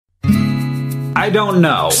I don't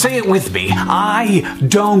know. Say it with me. I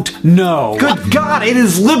don't know. Good God, it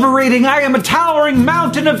is liberating. I am a towering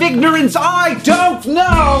mountain of ignorance. I don't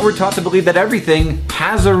know. We're taught to believe that everything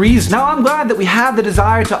has a reason. Now, I'm glad that we have the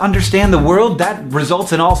desire to understand the world. That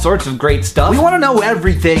results in all sorts of great stuff. We want to know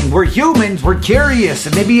everything. We're humans. We're curious.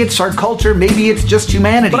 And maybe it's our culture. Maybe it's just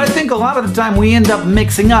humanity. But I think a lot of the time we end up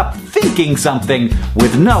mixing up thinking something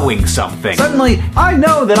with knowing something. Suddenly, I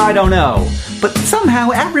know that I don't know. But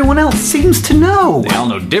somehow everyone else seems to know. They all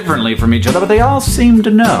know differently from each other, but they all seem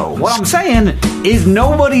to know. What I'm saying is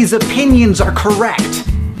nobody's opinions are correct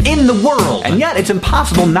in the world. And yet it's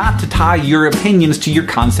impossible not to tie your opinions to your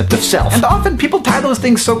concept of self. And often people tie those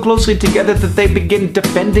things so closely together that they begin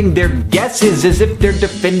defending their guesses as if they're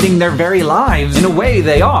defending their very lives. In a way,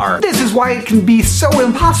 they are. This is why it can be so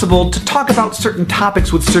impossible to talk about certain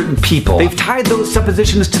topics with certain people. They've tied those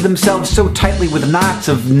suppositions to themselves so tightly with knots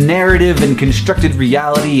of narrative and constructed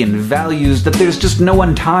reality and values that there's just no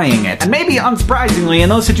untying it. And maybe unsurprisingly, in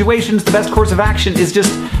those situations, the best course of action is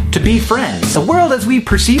just to be friends. The world as we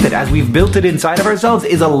perceive it, as we've built it inside of ourselves,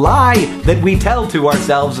 is a lie that we tell to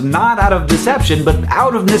ourselves, not out of deception, but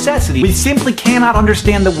out of necessity. We simply cannot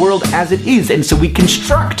understand the world as it is, and so we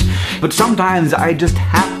construct. But sometimes I just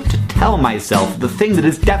have to tell myself the thing that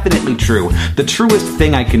is definitely true, the truest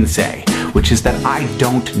thing I can say, which is that I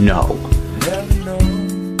don't know.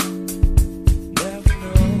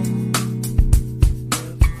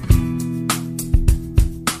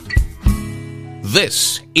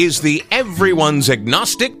 This is the Everyone's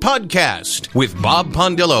Agnostic Podcast with Bob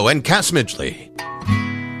Pondillo and Cass Midgley.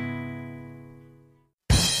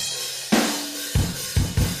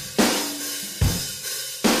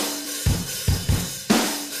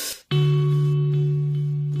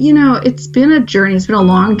 You know, it's been a journey. It's been a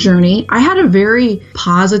long journey. I had a very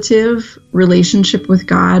positive relationship with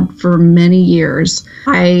God for many years.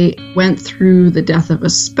 I went through the death of a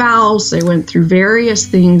spouse. I went through various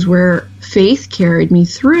things where faith carried me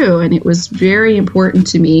through, and it was very important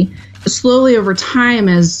to me. Slowly over time,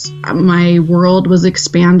 as my world was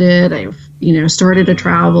expanded, I started to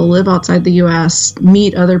travel, live outside the U.S.,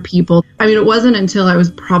 meet other people. I mean, it wasn't until I was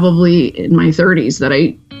probably in my 30s that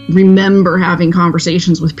I remember having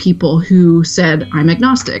conversations with people who said, I'm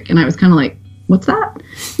agnostic. And I was kind of like, what's that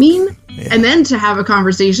mean? Yeah. And then to have a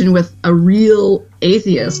conversation with a real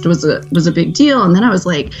atheist was a big deal. And then I was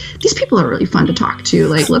like, these people are really fun to talk to.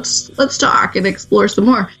 Like, let's talk and explore some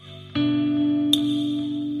more.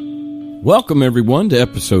 Welcome, everyone, to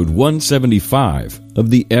episode 175 of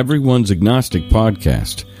the Everyone's Agnostic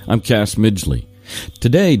Podcast. I'm Cass Midgley.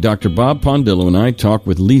 Today, Dr. Bob Pondillo and I talk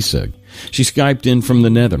with Lisa. She Skyped in from the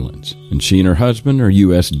Netherlands, and she and her husband are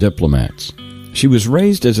U.S. diplomats. She was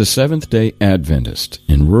raised as a Seventh-day Adventist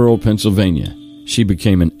in rural Pennsylvania. She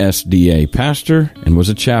became an SDA pastor and was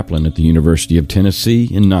a chaplain at the University of Tennessee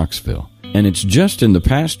in Knoxville. And it's just in the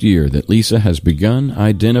past year that Lisa has begun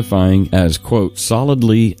identifying as, quote,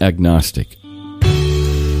 solidly agnostic.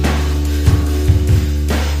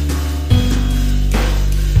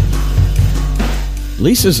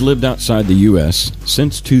 Lisa's lived outside the U.S.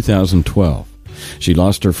 since 2012. She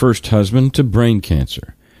lost her first husband to brain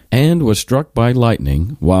cancer and was struck by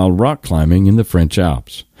lightning while rock climbing in the French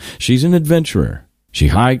Alps. She's an adventurer. She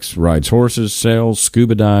hikes, rides horses, sails,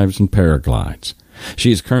 scuba dives, and paraglides.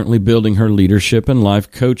 She is currently building her leadership and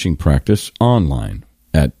life coaching practice online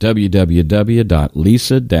at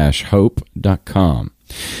www.lisa-hope.com.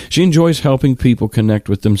 She enjoys helping people connect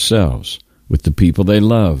with themselves, with the people they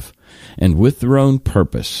love, and with their own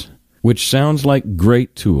purpose, which sounds like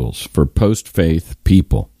great tools for post-faith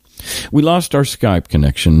people. We lost our Skype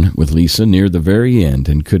connection with Lisa near the very end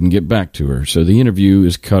and couldn't get back to her, so the interview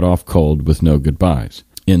is cut off cold with no goodbyes.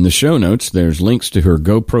 In the show notes, there's links to her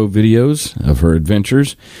GoPro videos of her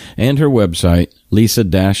adventures and her website,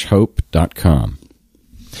 lisa-hope.com.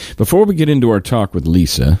 Before we get into our talk with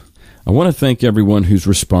Lisa, I want to thank everyone who's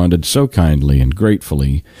responded so kindly and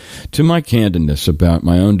gratefully to my candidness about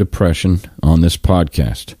my own depression on this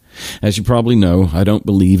podcast. As you probably know, I don't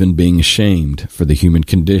believe in being ashamed for the human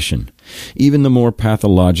condition, even the more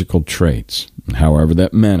pathological traits, however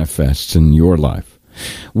that manifests in your life.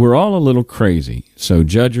 We're all a little crazy, so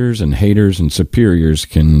judgers and haters and superiors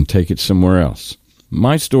can take it somewhere else.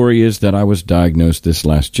 My story is that I was diagnosed this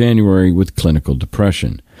last January with clinical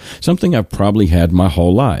depression, something I've probably had my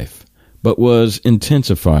whole life, but was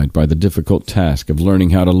intensified by the difficult task of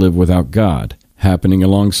learning how to live without God, happening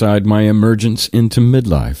alongside my emergence into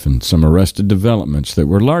midlife and some arrested developments that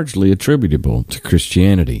were largely attributable to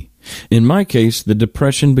Christianity. In my case, the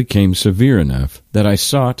depression became severe enough that I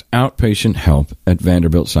sought outpatient help at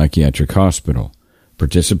Vanderbilt Psychiatric Hospital.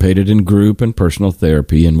 participated in group and personal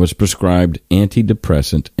therapy, and was prescribed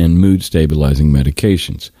antidepressant and mood-stabilizing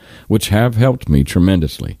medications, which have helped me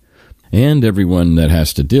tremendously, and everyone that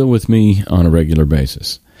has to deal with me on a regular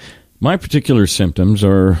basis. My particular symptoms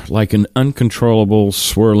are like an uncontrollable,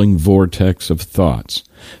 swirling vortex of thoughts,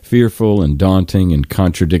 fearful and daunting and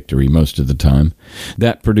contradictory most of the time,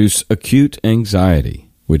 that produce acute anxiety,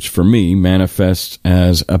 which for me manifests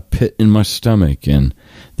as a pit in my stomach and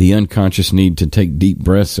the unconscious need to take deep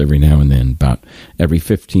breaths every now and then, about every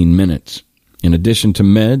 15 minutes. In addition to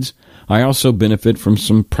meds, I also benefit from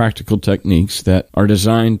some practical techniques that are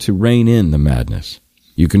designed to rein in the madness.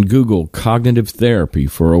 You can Google cognitive therapy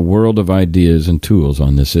for a world of ideas and tools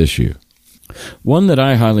on this issue. One that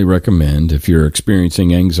I highly recommend if you're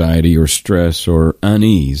experiencing anxiety or stress or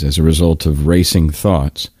unease as a result of racing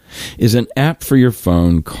thoughts is an app for your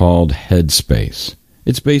phone called Headspace.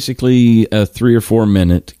 It's basically a 3 or 4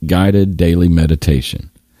 minute guided daily meditation.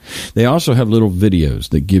 They also have little videos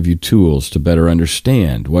that give you tools to better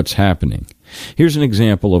understand what's happening. Here's an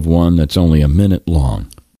example of one that's only a minute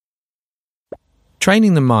long.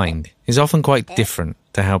 Training the mind is often quite different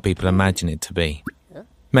to how people imagine it to be.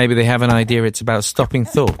 Maybe they have an idea it's about stopping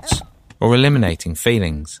thoughts or eliminating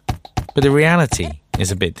feelings, but the reality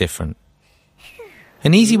is a bit different.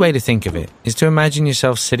 An easy way to think of it is to imagine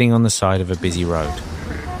yourself sitting on the side of a busy road,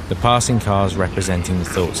 the passing cars representing the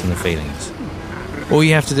thoughts and the feelings. All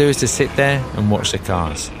you have to do is to sit there and watch the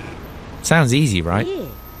cars. Sounds easy, right?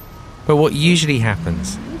 But what usually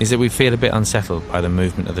happens is that we feel a bit unsettled by the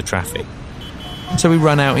movement of the traffic. So we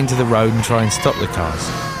run out into the road and try and stop the cars,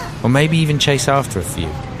 or maybe even chase after a few,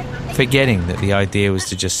 forgetting that the idea was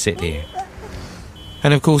to just sit here.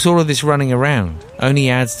 And of course, all of this running around only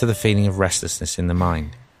adds to the feeling of restlessness in the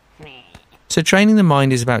mind. So training the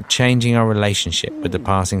mind is about changing our relationship with the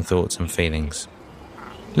passing thoughts and feelings,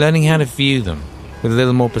 learning how to view them with a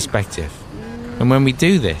little more perspective. And when we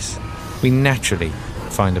do this, we naturally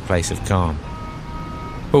find a place of calm.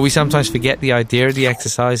 Will we sometimes forget the idea of the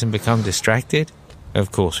exercise and become distracted?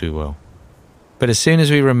 Of course we will. But as soon as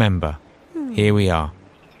we remember, here we are,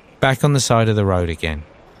 back on the side of the road again,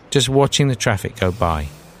 just watching the traffic go by,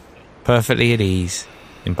 perfectly at ease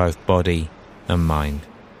in both body and mind.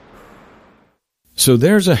 So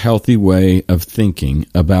there's a healthy way of thinking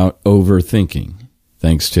about overthinking,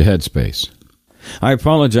 thanks to Headspace. I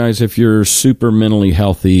apologize if you're super mentally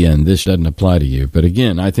healthy and this doesn't apply to you, but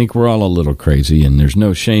again, I think we're all a little crazy and there's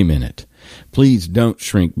no shame in it. Please don't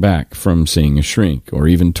shrink back from seeing a shrink or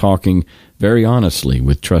even talking very honestly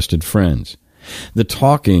with trusted friends. The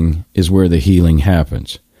talking is where the healing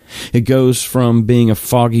happens. It goes from being a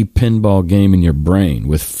foggy pinball game in your brain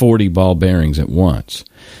with 40 ball bearings at once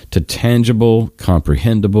to tangible,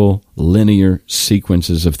 comprehensible, linear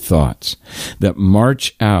sequences of thoughts that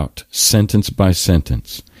march out sentence by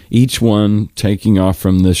sentence, each one taking off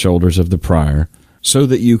from the shoulders of the prior, so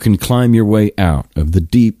that you can climb your way out of the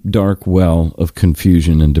deep, dark well of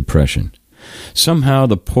confusion and depression. Somehow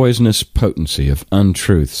the poisonous potency of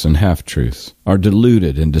untruths and half-truths are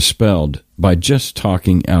diluted and dispelled by just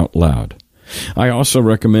talking out loud. I also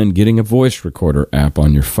recommend getting a voice recorder app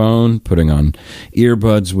on your phone, putting on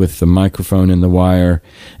earbuds with the microphone in the wire,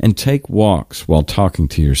 and take walks while talking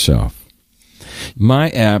to yourself. My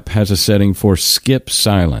app has a setting for skip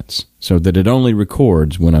silence so that it only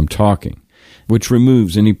records when I'm talking, which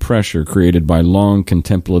removes any pressure created by long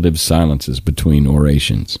contemplative silences between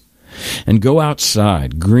orations. And go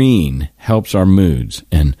outside. Green helps our moods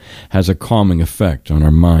and has a calming effect on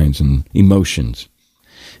our minds and emotions.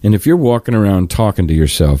 And if you're walking around talking to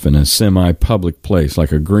yourself in a semi-public place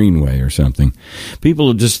like a greenway or something, people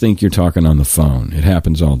will just think you're talking on the phone. It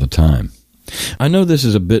happens all the time. I know this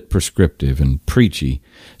is a bit prescriptive and preachy,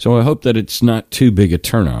 so I hope that it's not too big a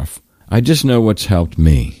turnoff. I just know what's helped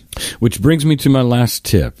me. Which brings me to my last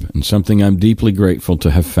tip, and something I'm deeply grateful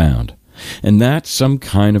to have found. And that's some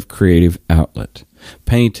kind of creative outlet.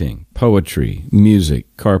 Painting, poetry, music,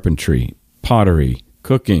 carpentry, pottery,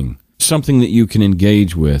 cooking. Something that you can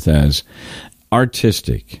engage with as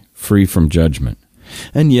artistic, free from judgment.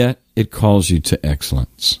 And yet, it calls you to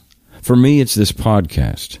excellence. For me, it's this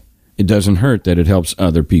podcast. It doesn't hurt that it helps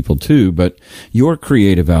other people too, but your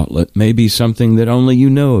creative outlet may be something that only you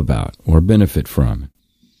know about or benefit from.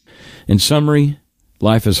 In summary,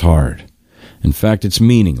 life is hard. In fact, it's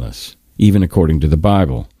meaningless, even according to the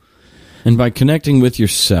Bible. And by connecting with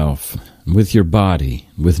yourself, with your body,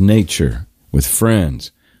 with nature, with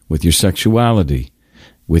friends, with your sexuality,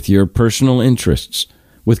 with your personal interests,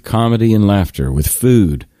 with comedy and laughter, with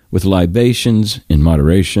food, with libations in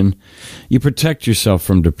moderation, you protect yourself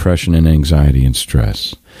from depression and anxiety and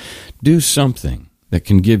stress. Do something that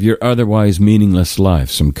can give your otherwise meaningless life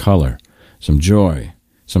some color, some joy,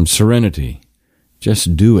 some serenity.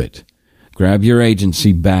 Just do it. Grab your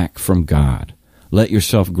agency back from God. Let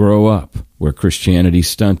yourself grow up where Christianity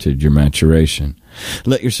stunted your maturation.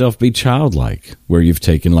 Let yourself be childlike where you've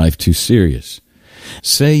taken life too serious.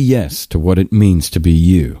 Say yes to what it means to be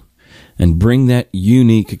you, and bring that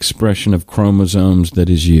unique expression of chromosomes that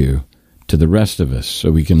is you to the rest of us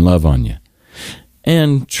so we can love on you.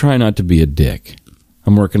 And try not to be a dick.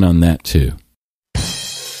 I'm working on that too.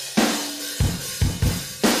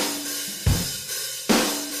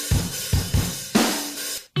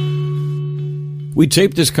 We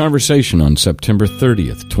taped this conversation on September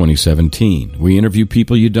 30th, 2017. We interview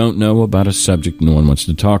people you don't know about a subject no one wants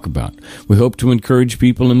to talk about. We hope to encourage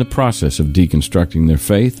people in the process of deconstructing their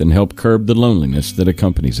faith and help curb the loneliness that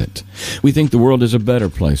accompanies it. We think the world is a better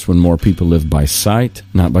place when more people live by sight,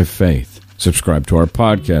 not by faith. Subscribe to our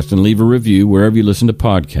podcast and leave a review wherever you listen to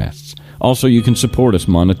podcasts. Also, you can support us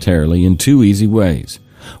monetarily in 2 easy ways.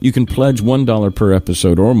 You can pledge $1 per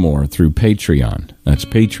episode or more through Patreon. That's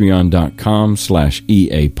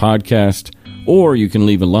patreon.com/EA podcast. Or you can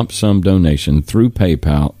leave a lump sum donation through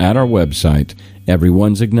PayPal at our website,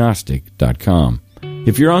 everyone'sagnostic.com.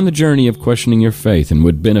 If you're on the journey of questioning your faith and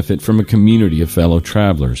would benefit from a community of fellow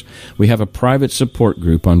travelers, we have a private support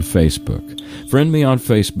group on Facebook. Friend me on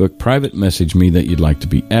Facebook, private message me that you'd like to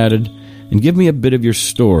be added, and give me a bit of your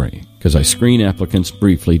story, because I screen applicants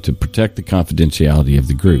briefly to protect the confidentiality of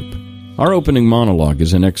the group. Our opening monologue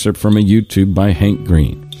is an excerpt from a YouTube by Hank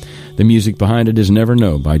Green. The music behind it is Never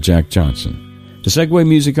Know by Jack Johnson. The segue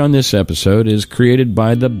music on this episode is created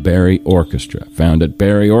by the Barry Orchestra, found at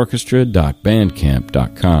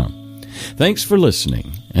barryorchestra.bandcamp.com. Thanks for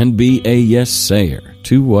listening, and be a yes-sayer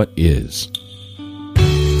to what is.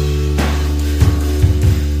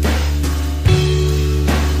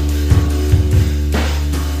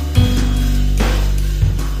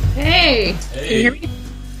 Hey, can you hear me?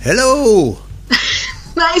 Hello.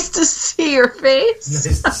 Nice to see your face.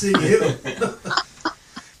 Nice to see you.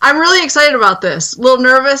 I'm really excited about this. A little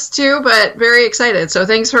nervous too, but very excited. So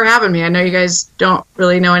thanks for having me. I know you guys don't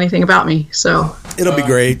really know anything about me, so It'll be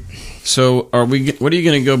great. So, what are you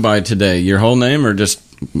going to go by today? Your whole name, or just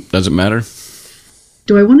doesn't matter?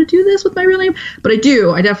 do I want to do this with my real name? But I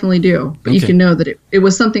do. I definitely do. But you can know that it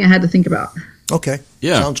was something I had to think about. Okay.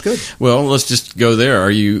 Yeah. Sounds good. Well, let's just go there.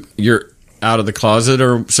 You're out of the closet,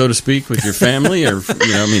 or so to speak, with your family, or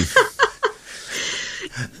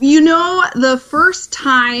the first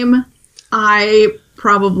time I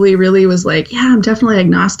probably really was like, yeah, I'm definitely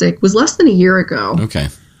agnostic, was less than a year ago. Okay.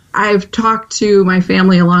 I've talked to my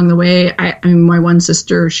family along the way. I mean, my one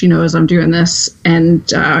sister, she knows I'm doing this and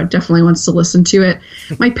definitely wants to listen to it.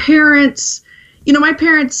 My parents,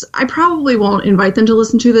 I probably won't invite them to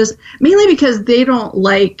listen to this, mainly because they don't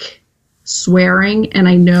like swearing, and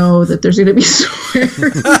I know that there's going to be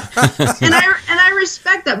swearing. and I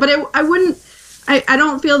respect that, but I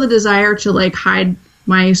don't feel the desire to like hide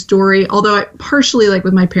my story, although I partially, like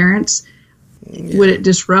with my parents, would it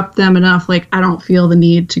disrupt them enough? Like, I don't feel the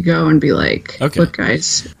need to go and be like, okay, look,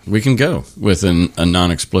 guys. We can go with a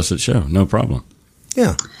non-explicit show. No problem.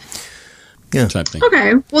 Yeah. Yeah. Type thing.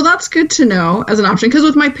 Okay. Well, that's good to know as an option. Because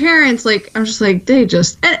with my parents, like, I'm just like, they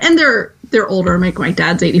just, and they're older. Like, my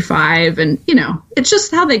dad's 85, and, it's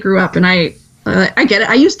just how they grew up. And I get it.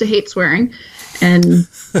 I used to hate swearing. And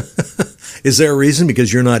is there a reason?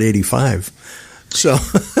 Because you're not 85. So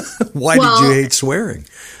why did you hate swearing?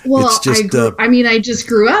 Well, it's just, I just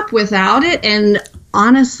grew up without it. And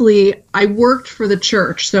honestly, I worked for the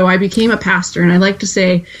church. So I became a pastor. And I like to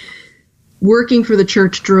say working for the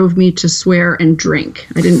church drove me to swear and drink.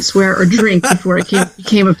 I didn't swear or drink before I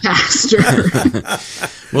became a pastor.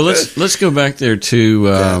 Well, let's go back there to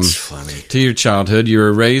that's funny. To your childhood. You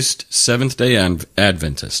were raised Seventh-day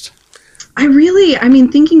Adventist.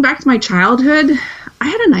 Thinking back to my childhood, I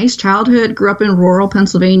had a nice childhood. Grew up in rural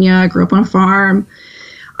Pennsylvania. Grew up on a farm.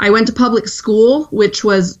 I went to public school, which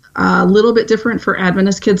was a little bit different for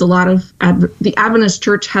Adventist kids. A lot of the Adventist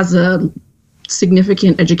church has a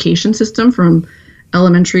significant education system from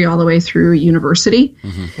elementary all the way through university.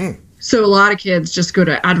 Mm-hmm. So a lot of kids just go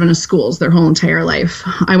to Adventist schools their whole entire life.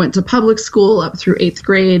 I went to public school up through 8th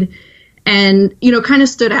grade and, kind of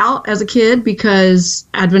stood out as a kid because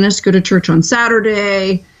Adventists go to church on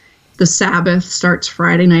Saturday. The Sabbath starts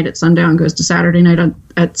Friday night at sundown, goes to Saturday night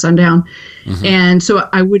at sundown. Mm-hmm. And so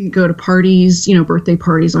I wouldn't go to parties, birthday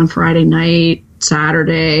parties on Friday night,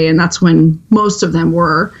 Saturday, and that's when most of them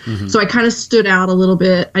were. Mm-hmm. So I kind of stood out a little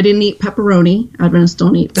bit. I didn't eat pepperoni. Adventists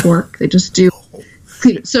don't eat pork. They just do.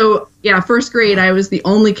 So, yeah, first grade, I was the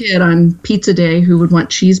only kid on pizza day who would want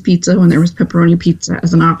cheese pizza when there was pepperoni pizza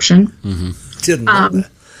as an option. Didn't know that.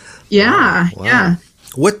 Yeah, Wow. yeah.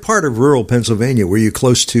 What part of rural Pennsylvania? Were you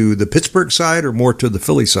close to the Pittsburgh side or more to the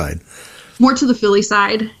Philly side? More to the Philly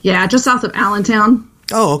side. Yeah, just south of Allentown.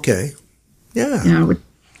 Oh, okay. Yeah. Yeah,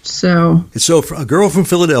 so A girl from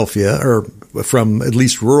Philadelphia, or from at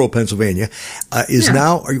least rural Pennsylvania, is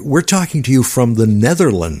now, we're talking to you from the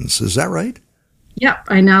Netherlands. Is that right? yep,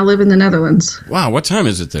 I now live in the Netherlands. Wow, what time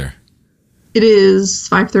is it there? It is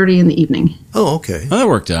 5:30 in the evening. Oh, okay. Oh, that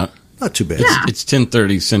worked out. Not too bad. Yeah. It's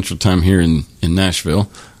 10:30 Central Time here in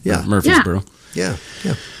Nashville. Yeah. Murfreesboro. Yeah.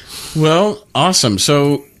 Yeah. Well, awesome.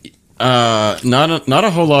 So, not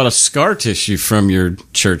a whole lot of scar tissue from your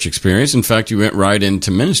church experience. In fact, you went right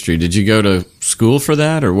into ministry. Did you go to school for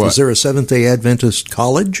that, or what? Was there a Seventh-day Adventist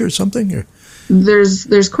college or something? Or?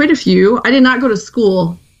 There's quite a few. I did not go to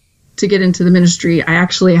school to get into the ministry. I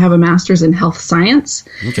actually have a master's in health science.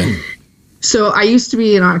 Okay. So I used to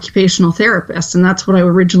be an occupational therapist, and that's what I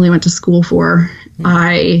originally went to school for.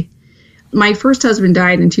 My first husband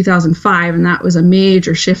died in 2005, and that was a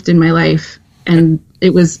major shift in my life. And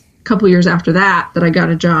it was a couple years after that I got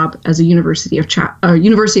a job as a University of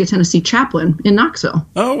Tennessee chaplain in Knoxville.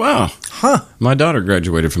 Oh, wow. Huh. My daughter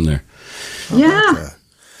graduated from there. Yeah.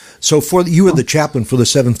 So you were the chaplain for the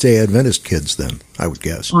Seventh-day Adventist kids then, I would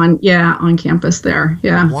guess. On campus there.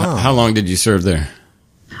 Yeah. Wow. How long did you serve there?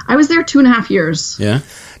 I was there 2.5 years. Yeah.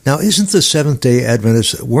 Now, isn't the Seventh-day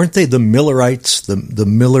Adventists, weren't they the Millerites, the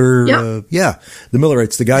Miller? Yep. The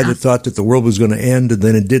Millerites, the guy that thought that the world was going to end and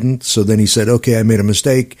then it didn't. So then he said, okay, I made a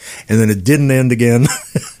mistake. And then it didn't end again.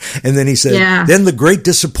 And then he said, then the great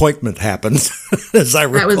disappointment happened, as I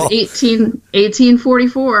recall. That was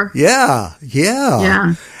 1844. Yeah.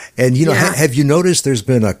 And, Yeah. have you noticed there's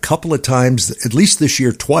been a couple of times, at least this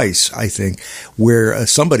year twice, I think, where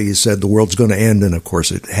somebody has said the world's going to end, and of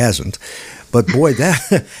course it hasn't. But boy,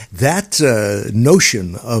 that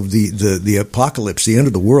notion of the apocalypse, the end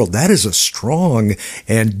of the world, that is a strong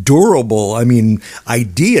and durable,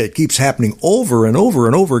 idea. It keeps happening over and over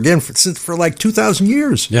and over again for like 2,000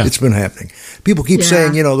 years. Yeah. It's been happening. People keep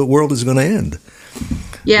saying, the world is going to end.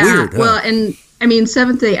 Yeah. Weird, huh? Well, and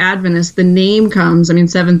Seventh-day Adventist, the name comes,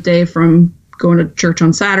 seventh day from going to church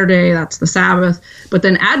on Saturday, that's the Sabbath. But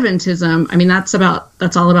then Adventism,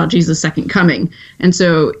 that's all about Jesus' second coming. And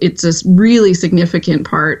so it's a really significant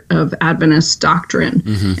part of Adventist doctrine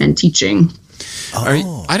and teaching.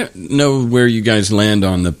 I don't know where you guys land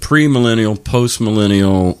on the premillennial,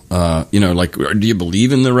 postmillennial, do you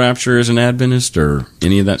believe in the rapture as an Adventist or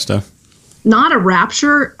any of that stuff? Not a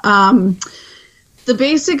rapture. The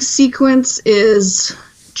basic sequence is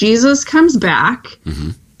Jesus comes back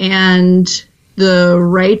and the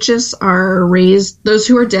righteous are raised. Those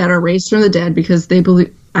who are dead are raised from the dead because they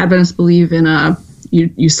believe, Adventists believe in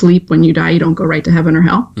you sleep when you die, you don't go right to heaven or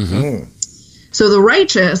hell. So the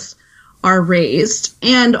righteous are raised,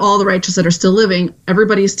 and all the righteous that are still living,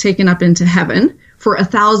 everybody's taken up into heaven for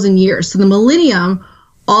 1,000 years. So the millennium,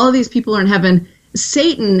 all of these people are in heaven.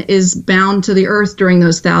 Satan is bound to the earth during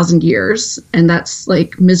those 1,000 years, and that's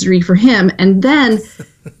like misery for him. And then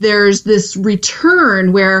there's this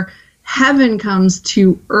return where heaven comes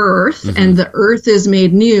to earth and the earth is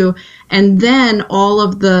made new, and then all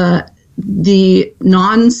of the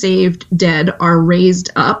non-saved dead are raised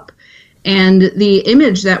up. And the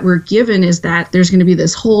image that we're given is that there's going to be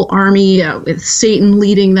this whole army with Satan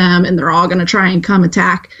leading them, and they're all going to try and come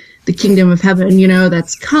attack the kingdom of heaven,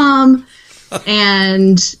 that's come.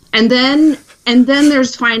 And then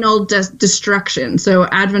there's final destruction. So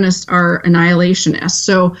Adventists are annihilationists.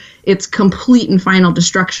 So it's complete and final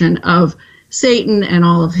destruction of Satan and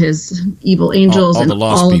all of his evil angels all and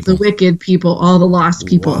all of the wicked people, all the lost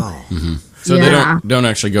people. Wow. So they don't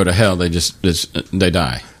actually go to hell. They they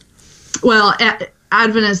die. Well,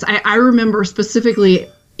 Adventists, I remember specifically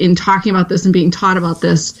in talking about this and being taught about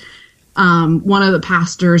this, one of the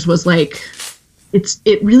pastors was like,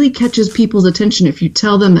 it really catches people's attention if you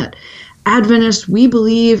tell them that Adventists, we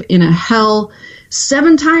believe in a hell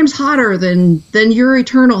 7 times hotter than your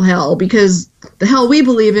eternal hell, because the hell we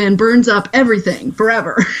believe in burns up everything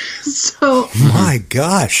forever. So my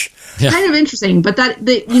gosh, kind of interesting, but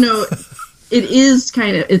it is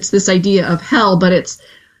it's this idea of hell, but it's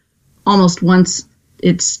almost once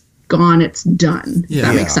it's gone, it's done. Yeah,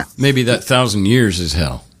 that makes sense. Maybe that 1,000 years is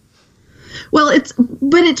hell. Well,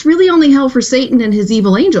 it's really only hell for Satan and his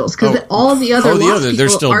evil angels, because all the other lost people they're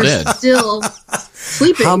still are dead. Still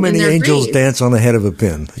sleeping. How many in their angels grave. dance on the head of a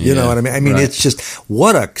pin? You know what I mean? It's just,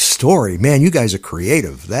 what a story, man! You guys are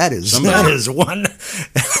creative. That is one.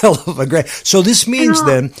 hell of a great. So this means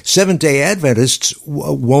then Seventh-day Adventists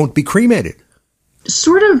won't be cremated.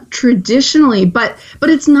 Sort of traditionally, but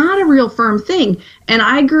it's not a real firm thing. And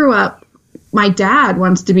I grew up, my dad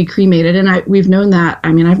wants to be cremated, and we've known that.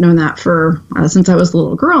 I mean, I've known that for since I was a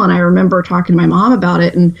little girl, and I remember talking to my mom about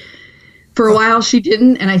it. And for a while, she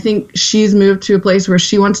didn't, and I think she's moved to a place where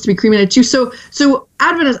she wants to be cremated too. So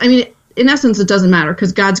Adventists, I mean, in essence, it doesn't matter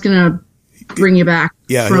because God's going to bring you back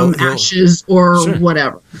from ashes or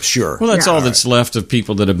whatever. Sure. Well, that's all that's left of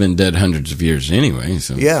people that have been dead hundreds of years anyway.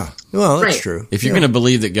 So. Yeah. Well, that's true. If you're going to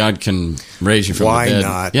believe that God can raise you from the dead. Why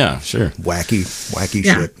not? Yeah, sure. Wacky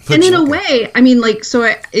shit. And in a way, I mean, like,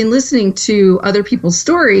 in listening to other people's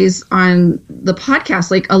stories on the podcast,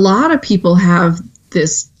 like a lot of people have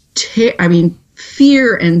this,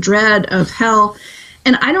 fear and dread of hell.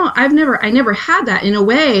 And I never had that. In a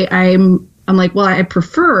way, I'm like, well, I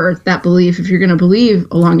prefer that belief. If you're going to believe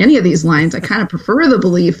along any of these lines, I kind of prefer the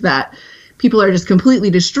belief that people are just completely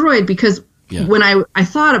destroyed, because when I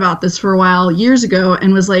thought about this for a while years ago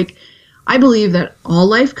and was like, I believe that all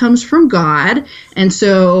life comes from God. And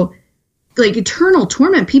so like eternal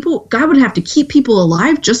torment, God would have to keep people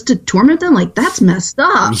alive just to torment them. Like, that's messed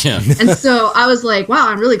up. Yeah. And so I was like, wow,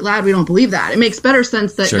 I'm really glad we don't believe that. It makes better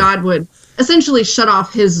sense that God would essentially shut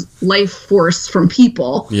off his life force from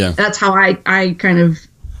people. Yeah. That's how I kind of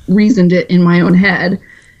reasoned it in my own head.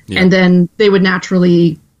 Yeah. And then they would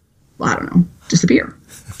naturally, disappear,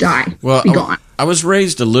 die, be gone. I was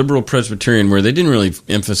raised a liberal Presbyterian where they didn't really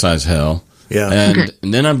emphasize hell. Yeah.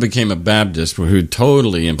 And then I became a Baptist who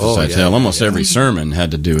totally emphasized hell. Almost every sermon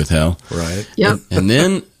had to do with hell. Right. Yep. And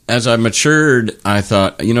then as I matured, I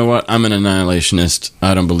thought, you know what? I'm an annihilationist.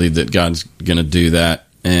 I don't believe that God's going to do that.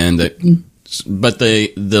 And but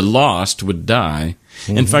the lost would die.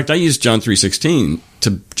 Mm-hmm. In fact, I used John 3:16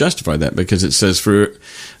 to justify that, because it says, for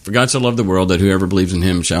God so loved the world that whoever believes in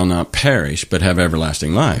him shall not perish but have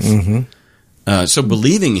everlasting life. Mm-hmm. So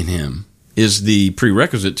believing in him is the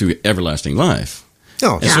prerequisite to everlasting life.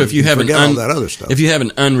 Oh, and so if you have all that other stuff. If you have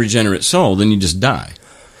an unregenerate soul, then you just die.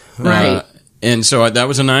 Right. And so that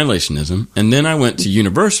was annihilationism. And then I went to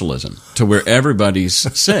universalism, to where everybody's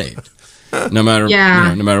saved. No matter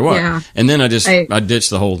what. Yeah. And then I ditched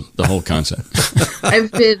the whole concept. I've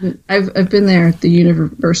been there, the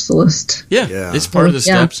universalist. Yeah. It's part of the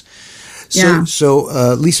steps.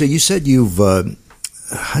 So Lisa, you said you've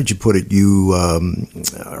how'd you put it? You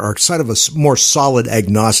are kind of a more solid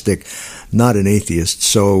agnostic, not an atheist.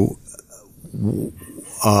 So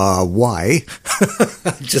why?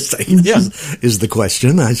 Is the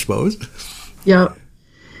question, I suppose. Yeah.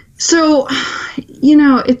 So,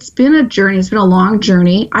 it's been a journey. It's been a long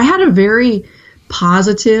journey. I had a very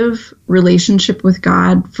positive relationship with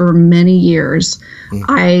God for many years. Mm-hmm.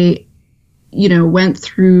 I, went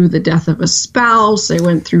through the death of a spouse. I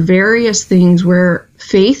went through various things where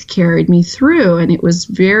faith carried me through, and it was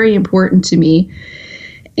very important to me.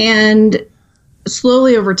 And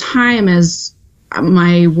slowly over time, as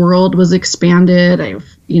my world was expanded, I've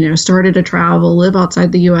started to travel, live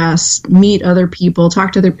outside the U.S., meet other people,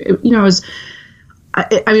 talk to other, it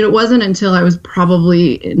wasn't until I was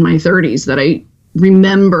probably in my 30s that I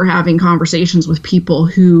remember having conversations with people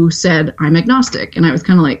who said, I'm agnostic. And I was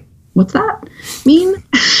kind of like, what's that mean?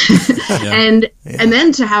 And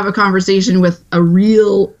then to have a conversation with a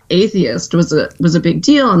real atheist was a big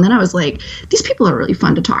deal. And then I was like, these people are really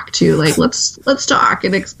fun to talk to. Like, let's talk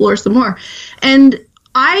and explore some more. And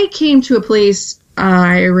I came to a place,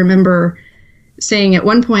 I remember saying at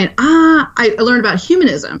one point, I learned about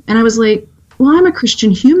humanism, and I was like, well, I'm a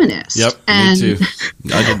Christian humanist. Yep, and, me too.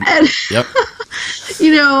 Yep.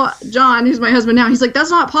 John, who's my husband now, he's like,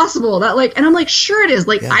 that's not possible. And I'm like, sure it is.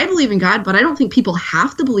 I believe in God, but I don't think people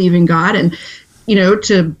have to believe in God and,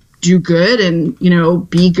 to do good and,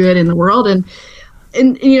 be good in the world. And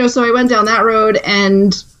so I went down that road,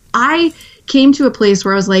 and I came to a place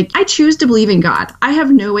where I was like, I choose to believe in God. I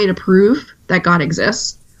have no way to prove that God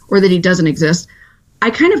exists or that he doesn't exist. I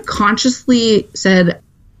kind of consciously said,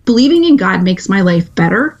 believing in God makes my life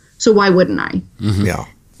better, so why wouldn't I? Mm-hmm. Yeah.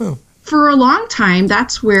 Oh. For a long time,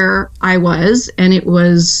 that's where I was, and it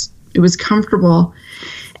was comfortable.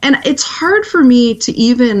 And it's hard for me to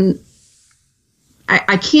even,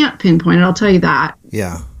 I can't pinpoint it, I'll tell you that.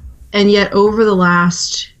 Yeah. And yet over the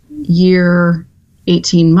last year,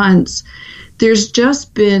 18 months, there's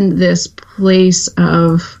just been this place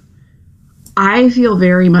of, I feel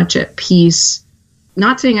very much at peace.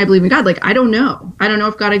 Not saying I believe in God. I don't know. I don't know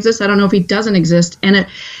if God exists. I don't know if he doesn't exist. And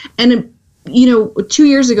 2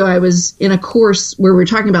 years ago, I was in a course where we were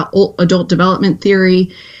talking about adult development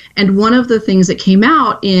theory. And one of the things that came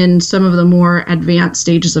out in some of the more advanced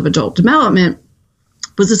stages of adult development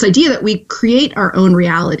was this idea that we create our own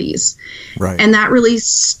realities. Right. And that really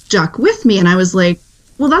stuck with me. And I was like,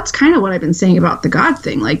 well, that's kind of what I've been saying about the God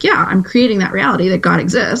thing. Like, yeah, I'm creating that reality that God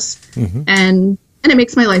exists, and it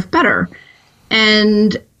makes my life better.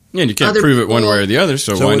 And you can't prove it one way or the other.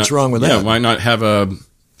 So why what's not, wrong with that? Yeah, why not have a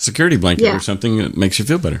security blanket or something that makes you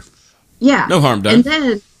feel better? Yeah, no harm done. And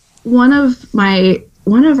then one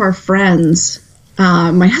of our friends,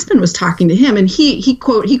 my husband was talking to him, and he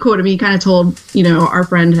quoted me. He kind of told our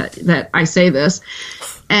friend that I say this,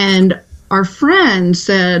 and our friend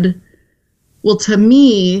said, well, to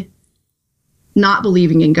me, not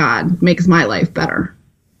believing in God makes my life better.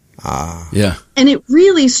 Yeah. And it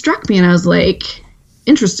really struck me, and I was like,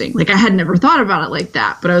 interesting. Like, I had never thought about it like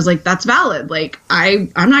that, but I was like, that's valid. Like,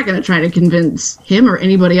 I'm not going to try to convince him or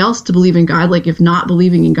anybody else to believe in God. Like, if not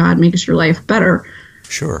believing in God makes your life better,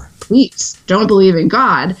 sure, please don't believe in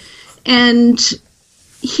God. And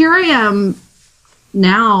here I am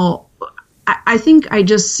now. I think I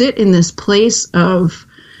just sit in this place of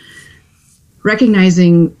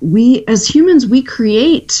recognizing we as humans, we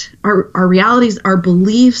create our realities, our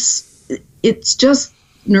beliefs. It's just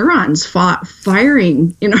neurons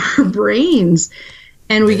firing in our brains,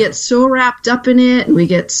 and we get so wrapped up in it, and we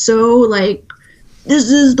get so like,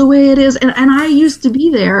 this is the way it is. And I used to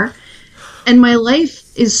be there, and my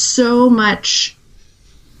life is so much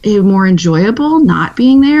more enjoyable not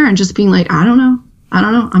being there and just being like, I don't know.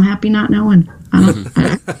 I'm happy not knowing.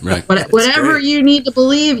 Right. Whatever you need to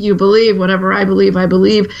believe, you believe. Whatever I believe.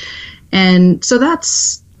 And so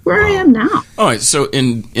that's where I am now. All right. So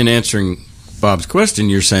in answering Bob's question,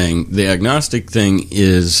 you're saying the agnostic thing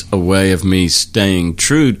is a way of me staying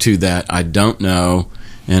true to that I don't know,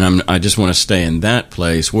 and I just want to stay in that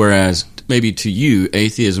place. Whereas maybe to you,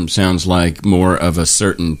 atheism sounds like more of a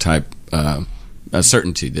certain type, a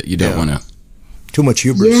certainty that you don't want to. Too much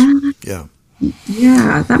hubris.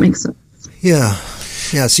 Yeah, that makes sense. Yeah.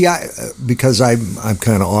 See, because I'm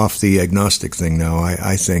kind of off the agnostic thing now.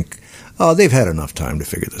 I think, they've had enough time to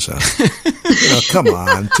figure this out. Come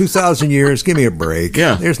on, 2,000 years, give me a break.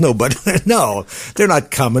 Yeah. There's nobody. No, they're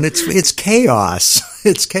not coming. It's chaos.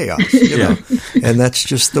 It's chaos. You know? And that's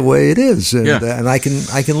just the way it is. And and I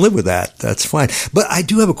can live with that. That's fine. But I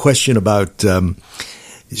do have a question about.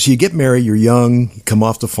 So you get married, you're young, you come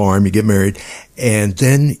off the farm, you get married, and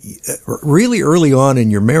then really early on in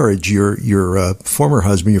your marriage, your former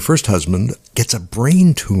husband, your first husband, gets a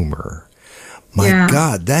brain tumor. My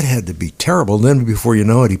God, that had to be terrible. And then before you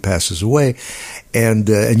know it, he passes away. And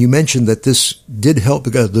you mentioned that this did help,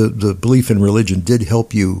 because the belief in religion did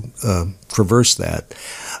help you traverse that.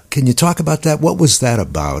 Can you talk about that? What was that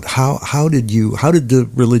about? How did the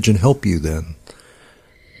religion help you then?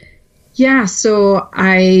 Yeah, so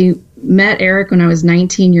I met Eric when I was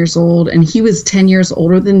 19 years old, and he was 10 years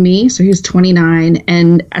older than me, so he was 29.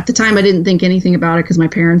 And at the time, I didn't think anything about it because my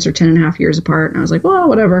parents are 10 and a half years apart, and I was like, well,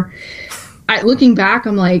 whatever. Looking back,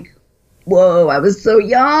 I'm like, whoa, I was so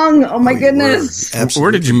young. Oh, my goodness.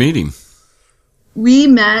 Where did you meet him? We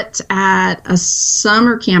met at a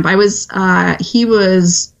summer camp. He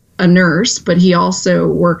was a nurse, but he also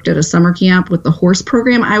worked at a summer camp with the horse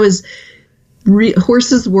program.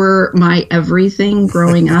 Horses were my everything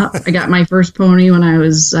growing up. I got my first pony when I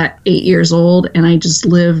was 8 years old, and I just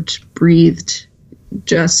lived, breathed,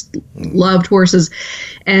 just loved horses.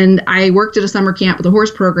 And I worked at a summer camp with a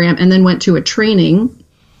horse program, and then went to a training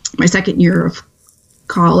my second year of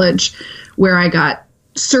college where I got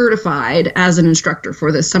certified as an instructor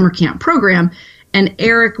for this summer camp program. And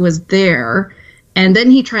Eric was there. And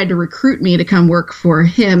then he tried to recruit me to come work for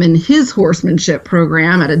him in his horsemanship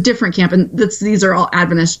program at a different camp. And these are all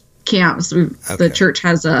Adventist camps. The church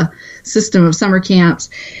has a system of summer camps.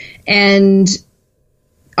 And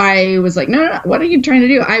I was like, no, what are you trying to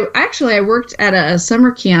do? I worked at a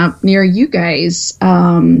summer camp near you guys,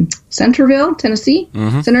 Centerville, Tennessee.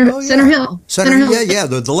 Mm-hmm. Center Hill. Center Hill. Yeah,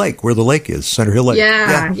 the lake, where the lake is, Center Hill Lake.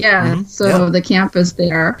 Yeah. Mm-hmm. So the camp is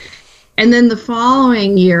there. And then the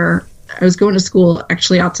following year, I was going to school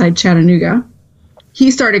actually outside Chattanooga.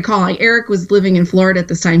 He started calling. Eric was living in Florida at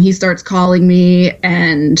this time. He starts calling me,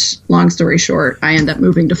 and long story short, I end up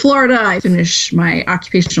moving to Florida. I finish my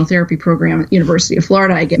occupational therapy program at the University of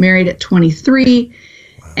Florida. I get married at 23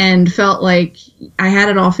 and felt like I had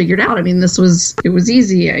it all figured out. I mean, it was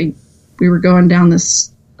easy. We were going down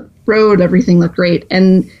this road. Everything looked great.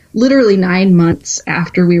 And literally 9 months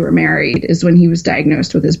after we were married is when he was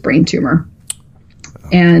diagnosed with his brain tumor.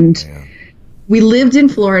 And we lived in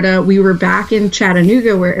Florida. We were back in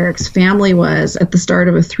Chattanooga where Eric's family was at the start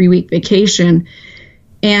of a 3-week vacation.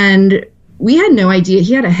 And we had no idea.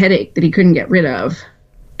 He had a headache that he couldn't get rid of.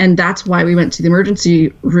 And that's why we went to the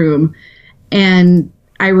emergency room. And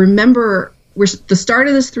I remember we're the start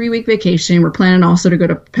of this 3-week vacation. We're planning also to go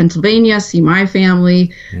to Pennsylvania, see my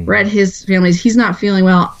family. We're at his family's. He's not feeling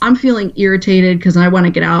well. I'm feeling irritated because I want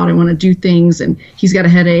to get out. I want to do things. And he's got a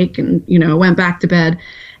headache and, went back to bed.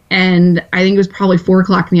 And I think it was probably 4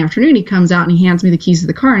 o'clock in the afternoon. He comes out and he hands me the keys to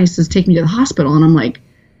the car and he says, take me to the hospital. And I'm like,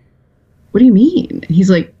 what do you mean? And he's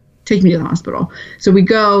like, take me to the hospital. So we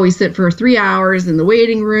go, we sit for 3 hours in the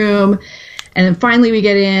waiting room. And then finally we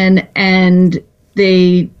get in and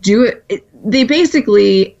they do it. They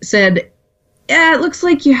basically said, yeah, it looks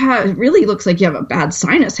like you have a bad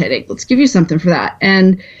sinus headache. Let's give you something for that.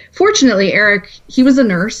 And fortunately, Eric, he was a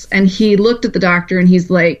nurse and he looked at the doctor and he's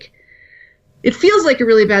like, it feels like a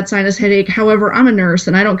really bad sinus headache. However, I'm a nurse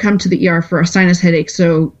and I don't come to the ER for a sinus headache.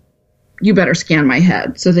 So you better scan my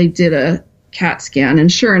head. So they did a CAT scan.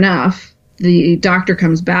 And sure enough, the doctor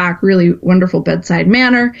comes back, really wonderful bedside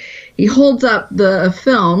manner. He holds up the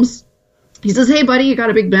films. He says, hey, buddy, you got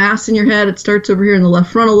a big mass in your head. It starts over here in the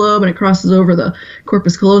left frontal lobe, and it crosses over the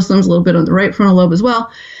corpus callosum, a little bit on the right frontal lobe as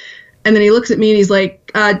well. And then he looks at me, and he's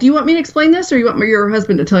like, do you want me to explain this, or you want your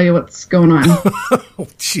husband to tell you what's going on? Oh,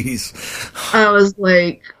 jeez. I was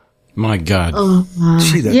like... My God.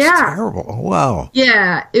 Gee, that's terrible. Oh, wow.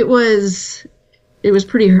 Yeah, it was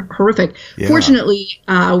pretty horrific. Yeah. Fortunately,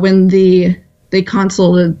 when they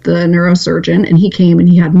consulted the neurosurgeon and he came and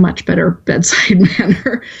he had much better bedside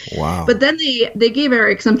manner. Wow. But then they gave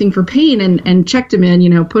Eric something for pain and checked him in,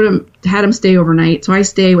 had him stay overnight. So I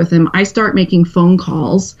stay with him. I start making phone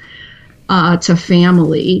calls to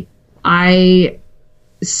family. I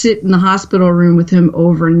sit in the hospital room with him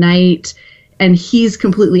overnight and he's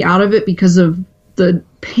completely out of it because of the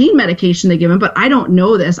pain medication they give him. But I don't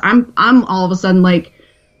know this. I'm all of a sudden like,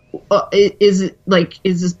 is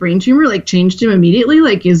this brain tumor like changed him immediately?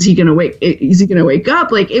 Like, is he gonna wake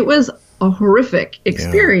up? Like, it was a horrific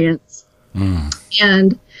experience. Yeah.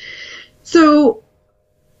 And so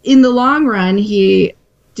in the long run, he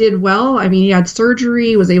did well. I mean, he had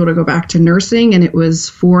surgery, was able to go back to nursing, and it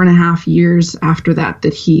was 4.5 years after that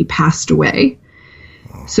he passed away.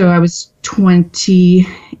 So I was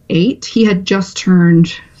 28. He had just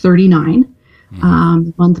turned 39 a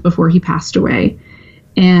month before he passed away.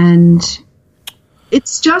 And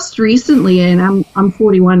it's just recently, and I'm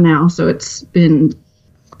 41 now, so it's been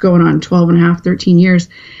going on 13 years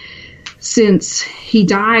since he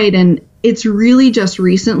died. And it's really just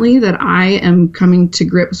recently that I am coming to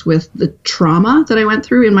grips with the trauma that I went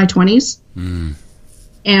through in my 20s.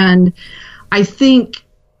 And I think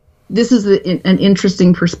this is an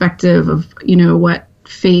interesting perspective of, what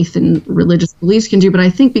faith and religious beliefs can do. But I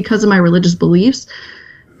think because of my religious beliefs,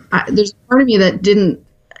 there's a part of me that didn't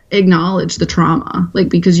acknowledge the trauma,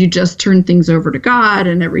 because you just turn things over to God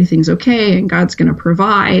and everything's okay and God's going to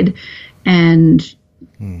provide. And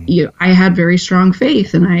I had very strong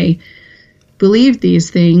faith and I believed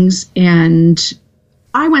these things. And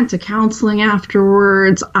I went to counseling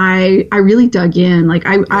afterwards. I really dug in.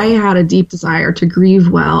 I had a deep desire to grieve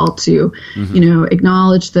well, to,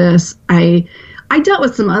 acknowledge this. I dealt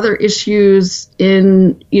with some other issues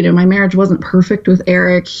in, my marriage wasn't perfect with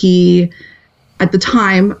Eric. He, at the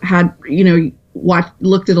time, had,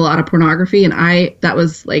 looked at a lot of pornography, and that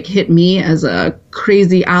was hit me as a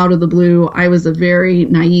crazy out of the blue. I was a very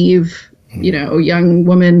naive, young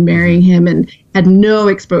woman marrying him and had no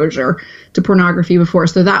exposure to pornography before.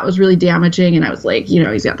 So that was really damaging. And I was like,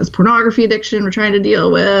 he's got this pornography addiction we're trying to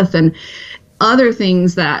deal with, and other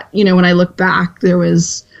things that, when I look back, there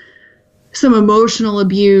was some emotional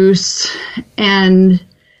abuse, and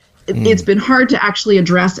it's been hard to actually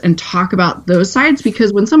address and talk about those sides,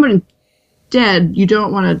 because when someone's dead, you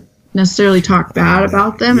don't want to necessarily talk bad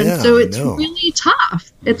about them. And so it's really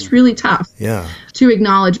tough. It's really tough to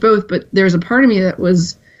acknowledge both. But there's a part of me that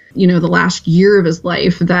was, the last year of his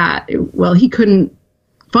life that, he couldn't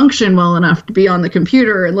function well enough to be on the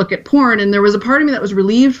computer and look at porn. And there was a part of me that was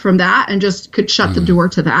relieved from that and just could shut the door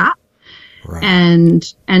to that. Right. And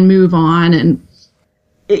move on. And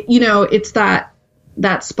it's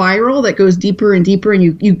that spiral that goes deeper and deeper, and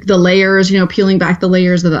you the layers, peeling back the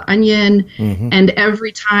layers of the onion. And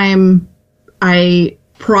every time I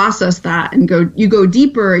process that and you go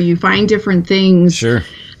deeper, you find different things. Sure.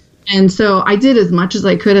 And so I did as much as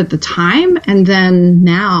I could at the time, and then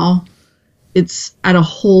now it's at a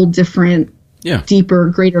whole different deeper,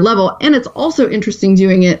 greater level. And it's also interesting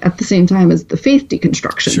doing it at the same time as the faith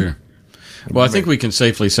deconstruction. Sure. Well, I think we can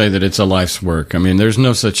safely say that it's a life's work. I mean, there's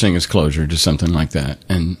no such thing as closure to something like that.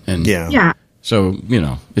 And so,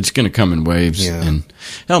 it's going to come in waves. Yeah. And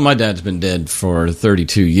hell, my dad's been dead for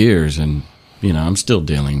 32 years, and, I'm still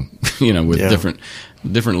dealing, with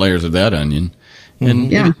different layers of that onion.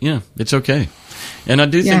 And, it's okay. And I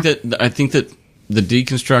do think that the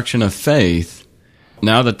deconstruction of faith,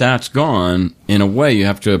 now that that's gone, in a way, you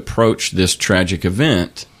have to approach this tragic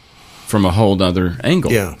event from a whole other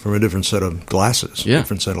angle. Yeah, from a different set of glasses,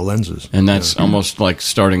 different set of lenses. And that's almost like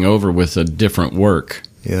starting over with a different work.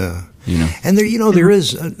 Yeah. And there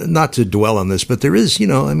is, not to dwell on this, but there is,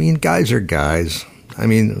 guys are guys. I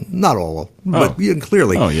mean, not all, but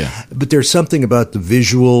clearly. Oh, yeah. But there's something about the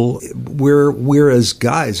visual where we're as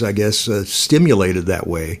guys, I guess, stimulated that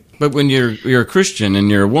way. But when you're a Christian and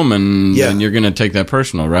you're a woman, then you're going to take that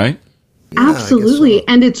personal, right? Yeah, absolutely. So.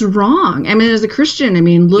 And it's wrong. I mean, as a Christian,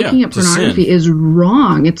 looking at pornography is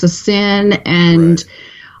wrong. It's a sin. And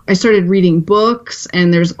I started reading books,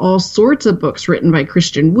 and there's all sorts of books written by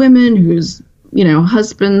Christian women whose,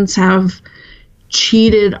 husbands have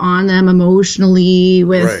cheated on them emotionally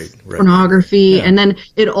with pornography. Yeah. And then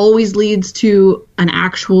it always leads to an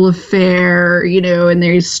actual affair, and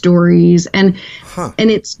there's stories. And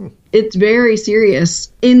it's very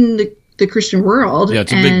serious in the Christian world. Yeah,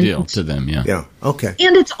 it's a big deal to them, yeah. Yeah, okay.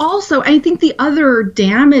 And it's also, I think the other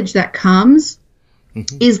damage that comes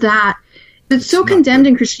is that it's so condemned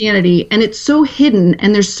in Christianity, and it's so hidden,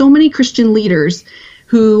 and there's so many Christian leaders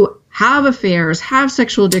who have affairs, have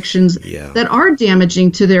sexual addictions that are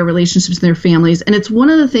damaging to their relationships and their families. And it's one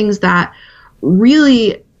of the things that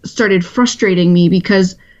really started frustrating me,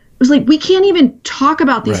 because it was like, we can't even talk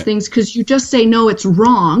about these things because you just say, no, it's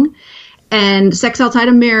wrong. And sex outside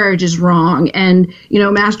of marriage is wrong. And,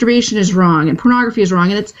 masturbation is wrong, and pornography is wrong.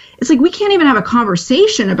 And it's like, we can't even have a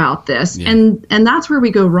conversation about this. Yeah. And that's where we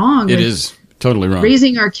go wrong. It is totally wrong.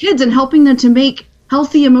 Raising our kids and helping them to make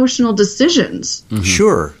healthy emotional decisions. Mm-hmm.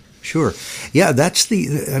 Sure. Yeah,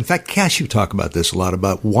 in fact, Cass, you talk about this a lot,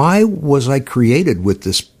 about why was I created with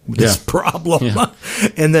this problem? Yeah.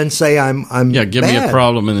 And then say I'm give bad. Me a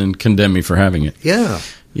problem and then condemn me for having it. Yeah.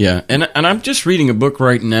 Yeah, and I'm just reading a book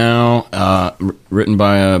right now written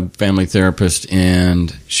by a family therapist,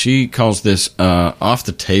 and she calls this off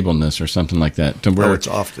the tableness or something like that. To where it's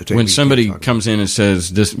off the table. When somebody comes in and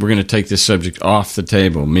says, we're going to take this subject off the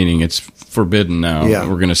table, meaning it's forbidden now. Yeah.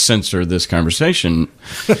 We're going to censor this conversation,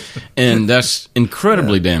 and that's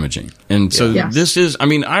incredibly damaging. And so this is,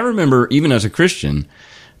 I remember even as a Christian,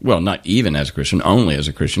 well, not even as a Christian, only as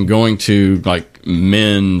a Christian, going to like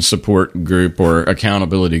men support group or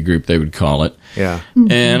accountability group, they would call it. Yeah.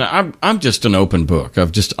 Mm-hmm. And I'm just an open book.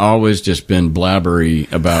 I've just always just been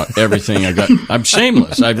blabbery about everything. I'm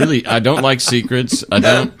shameless. I don't like secrets. I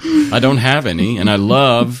don't have any, and I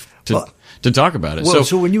love to talk about it. Well,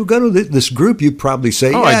 so when you go to this group, you probably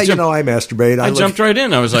say, I masturbate. I jumped right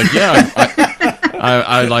in. I was like,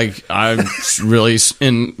 I really,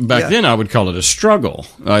 and back then I would call it a struggle.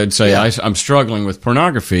 I'd say I'm struggling with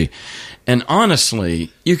pornography. And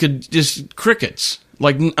honestly, you could just crickets.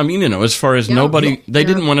 Like, as far as nobody, they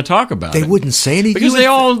didn't want to talk about it. They wouldn't say anything. Because they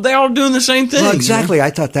all doing the same thing. Well, exactly.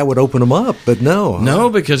 I thought that would open them up, but no. No,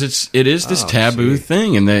 because it is this taboo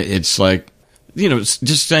thing. And it's like, it's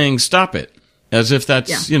just saying stop it. As if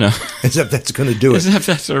that's, as if that's going to do it. As if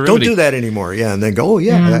that's a remedy. Don't do that anymore. Yeah. And then go,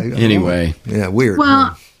 anyway. Yeah, weird.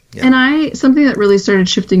 Well, and something that really started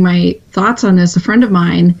shifting my thoughts on this, a friend of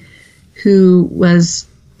mine who was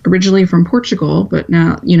originally from Portugal, but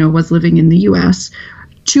now, was living in the U.S.,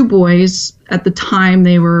 2 boys. At the time,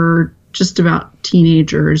 they were just about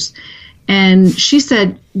teenagers. And she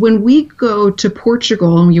said, when we go to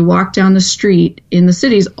Portugal and you walk down the street in the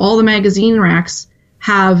cities, all the magazine racks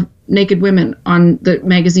have naked women on the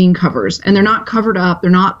magazine covers, and they're not covered up, they're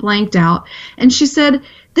not blanked out. And she said,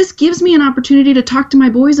 this gives me an opportunity to talk to my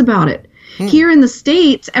boys about it. Here in the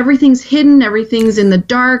States, everything's hidden, everything's in the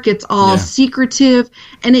dark, it's all secretive,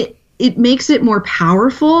 and it makes it more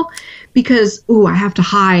powerful because, I have to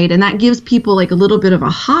hide, and that gives people like a little bit of a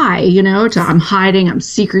high, I'm hiding, I'm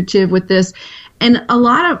secretive with this. And a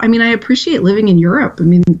lot of, I appreciate living in Europe.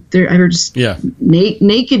 There are just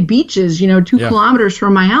naked beaches, 2 kilometers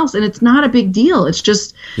from my house, and it's not a big deal. It's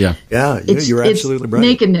just, you're absolutely right.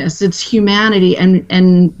 Nakedness, it's humanity,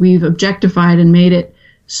 and we've objectified and made it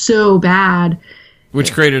so bad.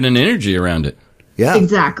 Which created an energy around it. Yeah,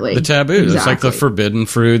 exactly. The taboo. Exactly. It's like the forbidden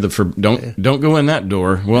fruit. Don't go in that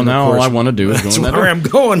door. Well, and now all I want to do is go in that door. That's where I'm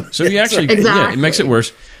going. So you actually, it makes it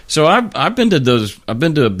worse. So I've been to those. I've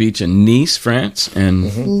been to a beach in Nice, France,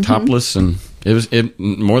 and topless, and it was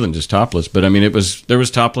more than just topless. But there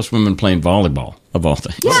was topless women playing volleyball of all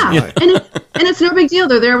things. Yeah, and it's no big deal.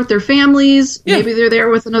 They're there with their families. Yeah. Maybe they're there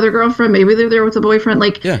with another girlfriend. Maybe they're there with a boyfriend.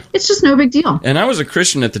 It's just no big deal. And I was a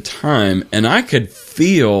Christian at the time, and I could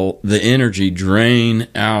feel the energy drain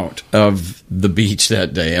out of the beach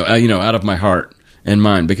that day. Out of my heart. in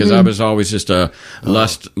mind, because I was always just a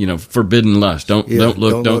lust, forbidden lust. Don't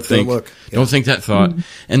look, don't think, don't think that thought.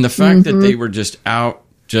 And the fact that they were just out,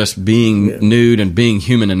 just being nude and being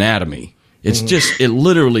human anatomy, it's just, it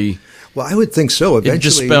literally. Well, I would think so. Eventually, it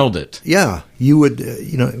dispelled it. Yeah, you would,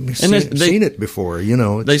 seen it before.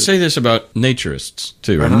 They say this about naturists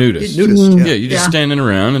too, or nudists. Nudists, yeah, you're just standing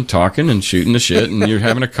around and talking and shooting the shit, and you're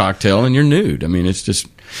having a cocktail and you're nude. I mean, it's just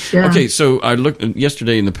okay. So I looked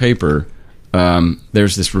yesterday in the paper.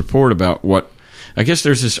 There's this report about I guess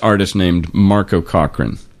there's this artist named Marco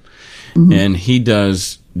Cochran, and he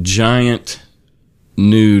does giant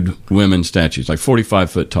nude women statues, like 45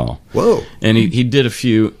 foot tall. Whoa. And he did a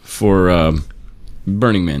few for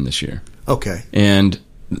Burning Man this year. Okay. And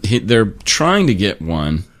they're trying to get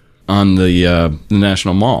one on the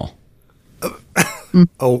National Mall.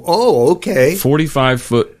 Okay. 45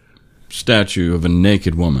 foot statue of a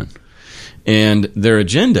naked woman. And their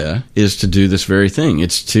agenda is to do this very thing.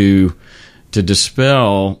 It's to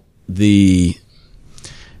dispel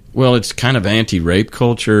it's kind of anti-rape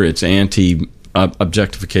culture. It's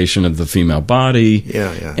anti-objectification of the female body.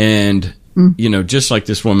 Yeah. And, just like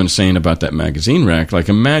this woman saying about that magazine rack, like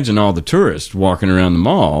imagine all the tourists walking around the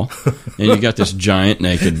mall and you got this giant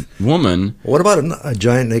naked woman. What about a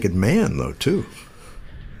giant naked man, though, too?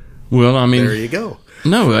 Well, I mean. There you go.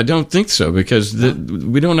 No, I don't think so, because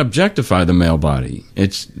we don't objectify the male body.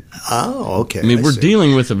 Okay. I mean, we're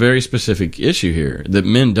dealing with a very specific issue here that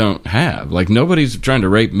men don't have. Like, nobody's trying to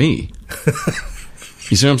rape me.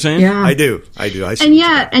 You see what I'm saying? Yeah. I do. I see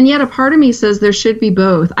and yet a part of me says there should be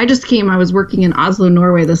both. I was working in Oslo,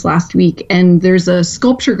 Norway this last week, and there's a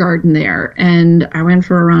sculpture garden there, and I went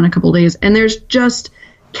for a run a couple days, and there's just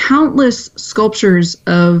countless sculptures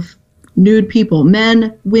of nude people,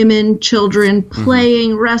 men, women, children,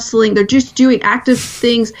 playing, wrestling. They're just doing active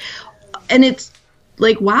things. And it's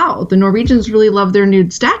like, wow, the Norwegians really love their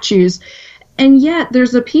nude statues. And yet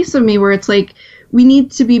there's a piece of me where it's like, we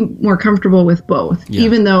need to be more comfortable with both. Yeah.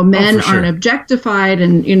 Even though men aren't objectified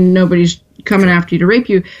and nobody's coming after you to rape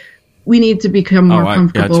you, we need to become more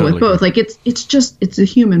comfortable totally with both. Like it's a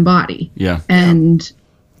human body. Yeah. And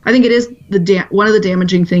I think it is one of the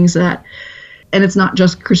damaging things that, and it's not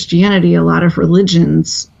just Christianity, a lot of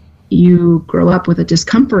religions, you grow up with a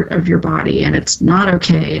discomfort of your body, and it's not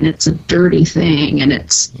okay, and it's a dirty thing, and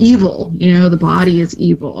it's evil. The body is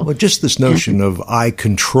evil. Well, just this notion of I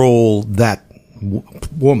control that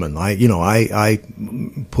woman. I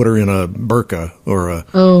put her in a burqa or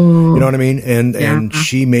you know what I mean? And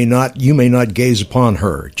you may not gaze upon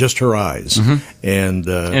her, just her eyes. And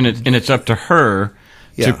it's up to her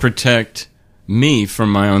to protect me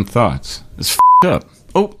from my own thoughts. It's up.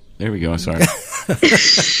 Oh, there we go. Sorry.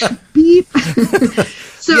 Beep.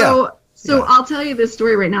 So I'll tell you this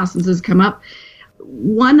story right now since it's come up.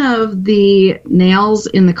 One of the nails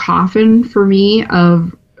in the coffin for me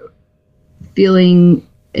of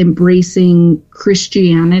embracing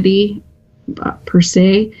Christianity per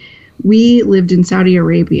se, we lived in Saudi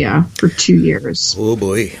Arabia for 2 years. Oh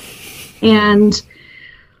boy. And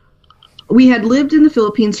we had lived in the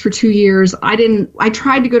Philippines for 2 years. I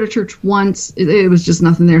tried to go to church once. It was just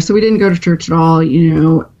nothing there. So we didn't go to church at all,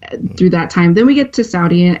 through that time. Then we get to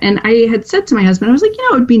Saudi, and I had said to my husband, I was like,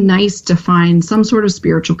 it would be nice to find some sort of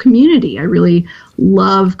spiritual community. I really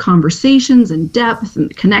love conversations and depth and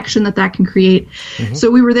the connection that can create.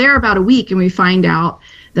 So we were there about a week, and we find out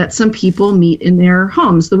that some people meet in their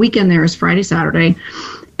homes. The weekend there is Friday, Saturday.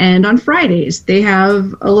 And on Fridays, they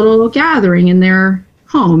have a little gathering in their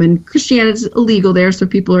home, and Christianity is illegal there, so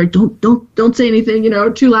people are don't say anything,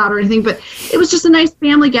 too loud or anything. But it was just a nice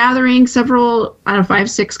family gathering, several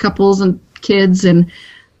 5-6 couples and kids, and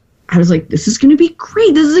I was like, this is going to be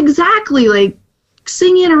great. This is exactly like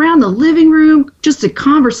singing around the living room, just a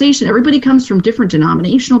conversation. Everybody comes from different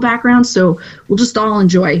denominational backgrounds, so we'll just all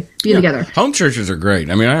enjoy being together. Home churches are great.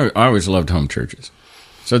 I mean, I always loved home churches.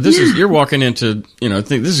 So this is, you're walking into, think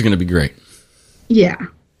this is going to be great. Yeah.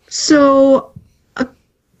 So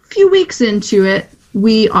few weeks into it,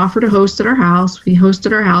 we offered to host at our house. We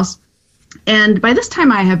hosted our house. And by this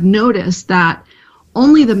time, I have noticed that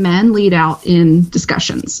only the men lead out in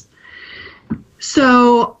discussions.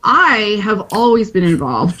 So I have always been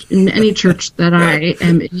involved in any church that I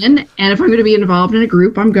am in. And if I'm going to be involved in a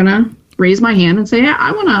group, I'm going to raise my hand and say,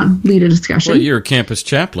 I want to lead a discussion. Well, you're a campus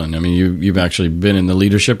chaplain. I mean, you've actually been in the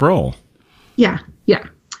leadership role. Yeah.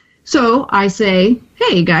 So I say,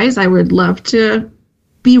 hey, guys, I would love to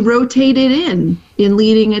be rotated in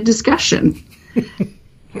leading a discussion.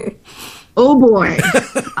 Oh boy,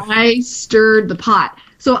 I stirred the pot.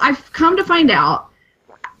 So I've come to find out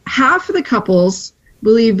half of the couples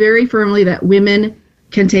believe very firmly that women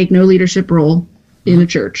can take no leadership role in a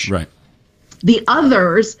church. Right. The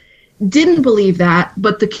others didn't believe that,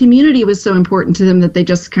 but the community was so important to them that they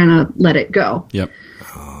just kind of let it go. Yep.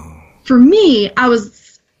 For me,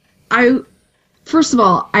 first of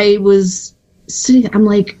all, I was sitting, I'm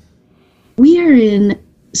like, we are in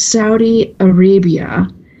Saudi Arabia.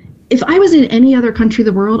 If I was in any other country of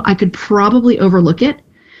the world, I could probably overlook it.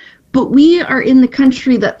 But we are in the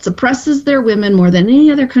country that suppresses their women more than any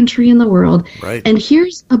other country in the world. Right. And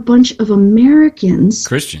here's a bunch of Americans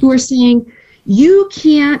Christians who are saying, you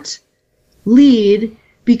can't lead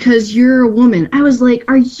because you're a woman. I was like,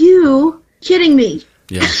 are you kidding me?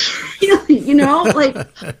 Yeah. You know, like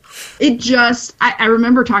it just, I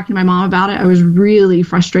remember talking to my mom about it. I was really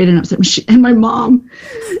frustrated and upset. And my mom,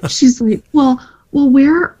 she's like, well,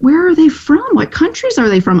 where are they from? What countries are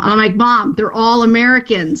they from? I'm like, Mom, they're all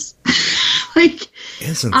Americans. Like,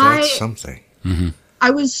 isn't that something? Mm-hmm. I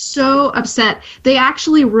was so upset. They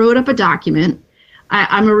actually wrote up a document.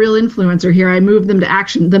 I'm a real influencer here. I moved them to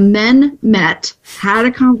action. The men met, had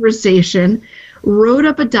a conversation, wrote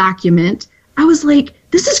up a document. I was like,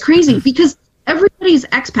 this is crazy because everybody's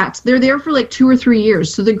expats. They're there for like 2 or 3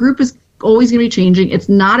 years. So the group is always going to be changing. It's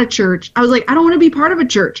not a church. I was like, I don't want to be part of a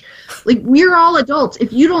church. Like, we're all adults.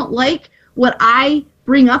 If you don't like what I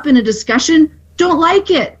bring up in a discussion, don't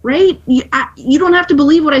like it, right? You don't have to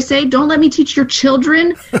believe what I say. Don't let me teach your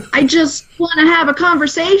children. I just want to have a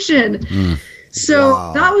conversation.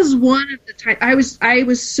 So that was one of the times I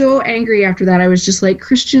was so angry after that. I was just like,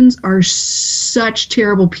 Christians are such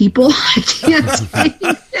terrible people. I can't say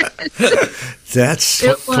it. That's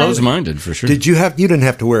close-minded for sure. You didn't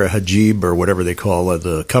have to wear a hijab or whatever they call it,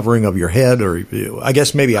 the covering of your head, or I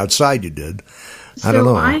guess maybe outside you did. I don't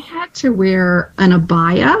know. I had to wear an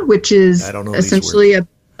abaya, which is essentially a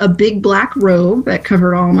big black robe that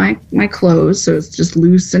covered all my clothes, so it's just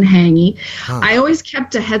loose and hangy. I always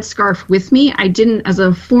kept a headscarf with me. I didn't, as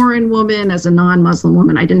a foreign woman, as a non-Muslim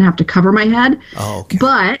woman, I didn't have to cover my head. Oh, okay.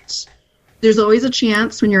 But there's always a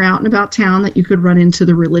chance when you're out and about town that you could run into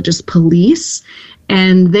the religious police,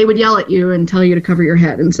 and they would yell at you and tell you to cover your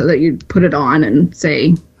head, and so that you'd put it on and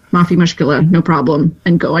say, Mafi mushkila, no problem,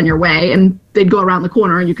 and go on your way, and they'd go around the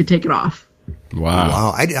corner and you could take it off.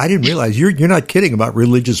 Wow. I didn't realize you're not kidding about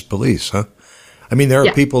religious police, huh? I mean, there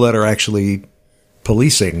are people that are actually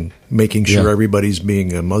policing, making sure everybody's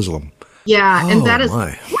being a Muslim. Yeah, and that is,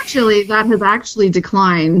 fortunately, that has actually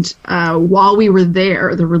declined. While we were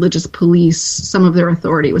there, the religious police, some of their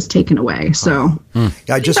authority was taken away. So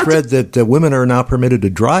I just read that women are now permitted to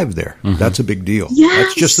drive there. Mm-hmm. That's a big deal. Yes.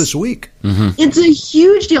 That's just this week. Mm-hmm. It's a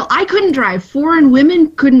huge deal. I couldn't drive. Foreign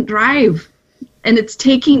women couldn't drive. And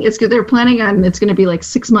they're planning on, it's going to be like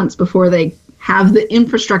 6 months before they have the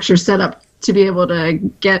infrastructure set up to be able to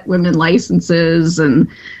get women licenses and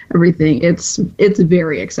everything. It's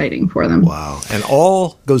very exciting for them. Wow. And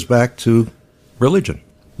all goes back to religion.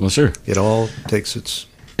 Well, sure. It all takes its...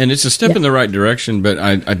 And it's a step in the right direction, but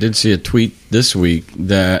I did see a tweet this week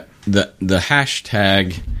that the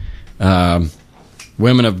hashtag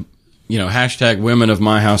hashtag women of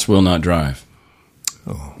my house will not drive.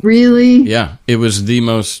 Oh. Really? Yeah. It was the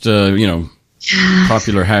most,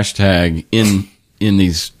 popular hashtag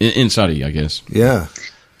in Saudi, I guess. Yeah.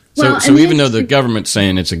 So even though the government's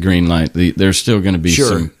saying it's a green light, there's still going to be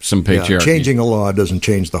some patriarchy. Yeah, changing a law doesn't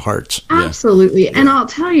change the hearts. Absolutely. Yeah. And I'll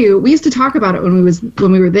tell you, we used to talk about it when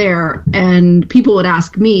we were there, and people would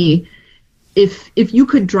ask me, if you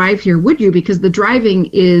could drive here, would you? Because the driving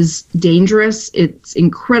is dangerous. It's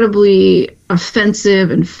incredibly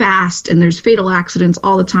offensive and fast, and there's fatal accidents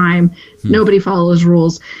all the time. Nobody follows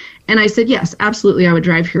rules. And I said, yes, absolutely, I would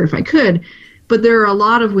drive here if I could. But there are a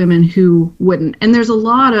lot of women who wouldn't. And there's a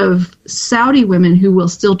lot of Saudi women who will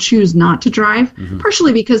still choose not to drive,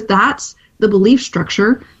 partially because that's the belief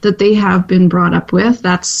structure that they have been brought up with.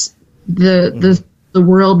 That's the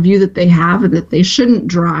worldview that they have, and that they shouldn't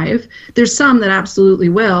drive. There's some that absolutely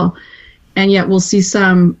will. And yet we'll see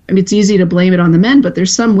some, it's easy to blame it on the men, but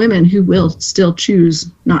there's some women who will still choose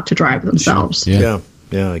not to drive themselves. Yeah,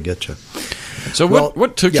 I get you. So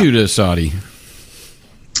what took you to Saudi?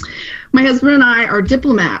 My husband and I are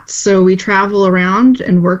diplomats, so we travel around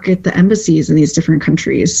and work at the embassies in these different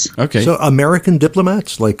countries. Okay. So American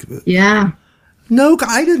diplomats? Yeah. No,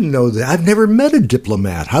 I didn't know that. I've never met a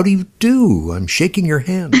diplomat. How do you do? I'm shaking your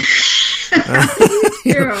hand.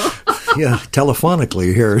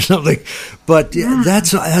 Telephonically here or something. But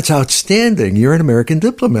that's outstanding. You're an American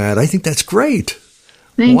diplomat. I think that's great.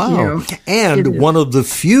 Thank you. And one of the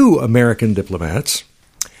few American diplomats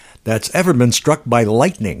that's ever been struck by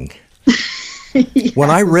lightning. Yes. When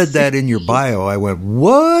I read that in your bio, I went,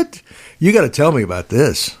 what? You got to tell me about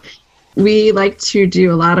this. We like to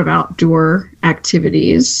do a lot of outdoor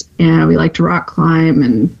activities, and we like to rock climb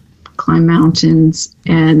and climb mountains.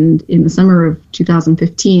 And in the summer of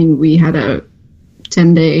 2015, we had a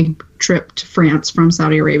 10-day trip to France from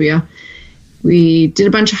Saudi Arabia. We did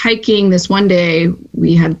a bunch of hiking. This one day,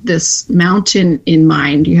 we had this mountain in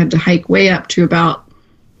mind. You had to hike way up to about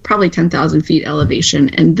probably 10,000 feet elevation.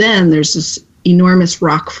 And then there's this enormous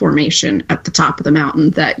rock formation at the top of the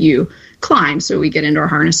mountain that you climb. So we get into our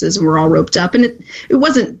harnesses and we're all roped up. And it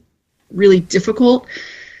wasn't really difficult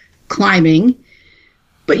climbing,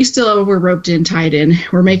 but you still were roped in, tied in.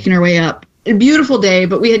 We're making our way up. A beautiful day,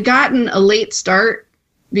 but we had gotten a late start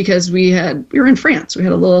because we were in France. We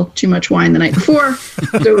had a little too much wine the night before.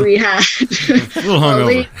 So we had a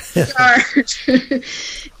late start.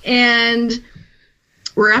 And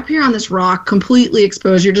we're up here on this rock, completely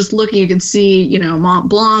exposed. You're just looking, you can see, Mont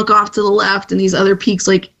Blanc off to the left and these other peaks,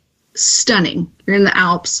 like stunning. You're in the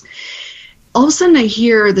Alps. All of a sudden I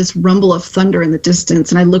hear this rumble of thunder in the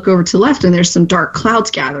distance, and I look over to the left and there's some dark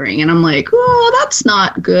clouds gathering, and I'm like, oh, that's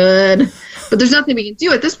not good. But there's nothing we can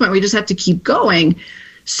do at this point. We just have to keep going.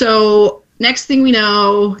 So next thing we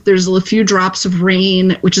know, there's a few drops of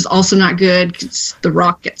rain, which is also not good because the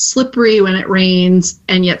rock gets slippery when it rains.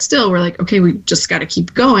 And yet still, we're like, okay, we just got to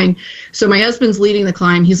keep going. So my husband's leading the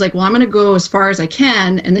climb. He's like, well, I'm going to go as far as I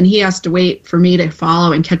can. And then he has to wait for me to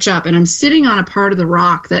follow and catch up. And I'm sitting on a part of the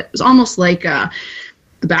rock that is almost like the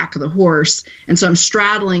back of the horse. And so I'm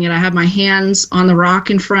straddling it. I have my hands on the rock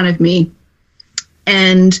in front of me.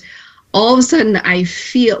 And all of a sudden I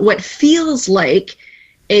feel what feels like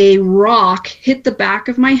a rock hit the back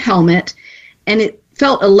of my helmet, and it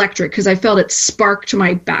felt electric because I felt it spark to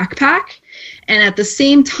my backpack. And at the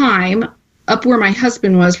same time, up where my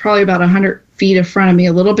husband was, probably about 100 feet in front of me,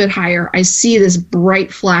 a little bit higher, I see this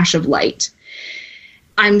bright flash of light.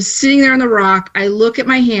 I'm sitting there on the rock. I look at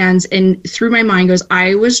my hands, and through my mind goes,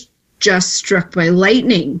 I was just struck by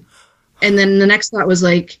lightning. And then the next thought was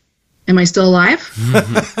like, am I still alive?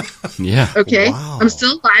 Yeah. Okay. Wow. I'm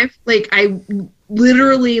still alive. Like, I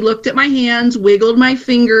literally looked at my hands, wiggled my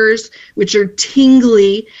fingers, which are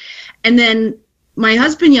tingly. And then my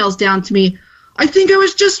husband yells down to me, I think I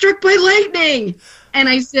was just struck by lightning. And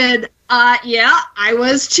I said, yeah, I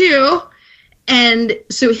was too. And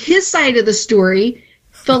so his side of the story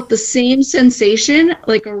felt the same sensation,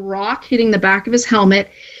 like a rock hitting the back of his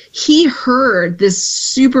helmet. He heard this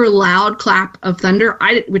super loud clap of thunder,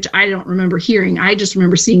 which I don't remember hearing. I just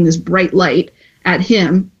remember seeing this bright light at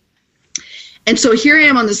him. And so here I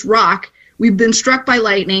am on this rock. We've been struck by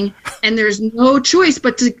lightning, and there's no choice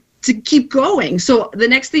but to keep going. So the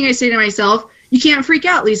next thing I say to myself, you can't freak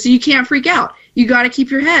out, Lisa. You can't freak out. You got to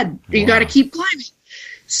keep your head. You got to keep climbing.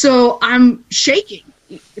 So I'm shaking,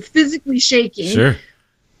 physically shaking. Sure.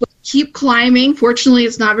 But keep climbing. Fortunately,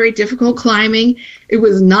 it's not very difficult climbing. It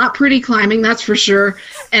was not pretty climbing, that's for sure.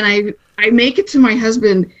 And I make it to my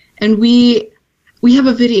husband, and we have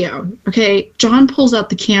a video, okay? John pulls out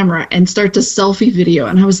the camera and starts a selfie video,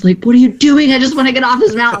 and I was like, what are you doing? I just want to get off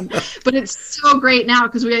this mountain. But it's so great now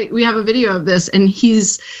because we have a video of this, and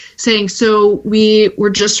he's saying, so we were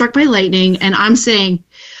just struck by lightning, and I'm saying,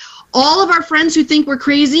 all of our friends who think we're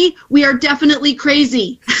crazy, we are definitely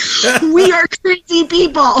crazy. We are crazy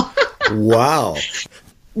people. Wow.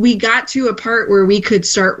 We got to a part where we could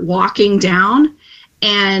start walking down,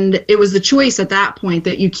 and it was the choice at that point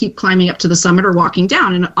that you keep climbing up to the summit or walking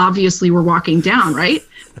down. And obviously we're walking down, right?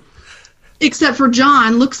 Except for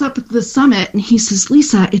John looks up at the summit and he says,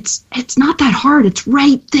 Lisa, it's not that hard. It's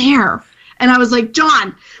right there. And I was like,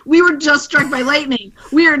 John, we were just struck by lightning.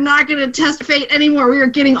 We are not going to test fate anymore. We are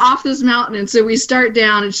getting off this mountain. And so we start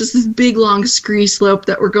down. It's just this big, long scree slope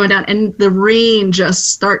that we're going down. And the rain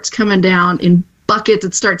just starts coming down in buckets.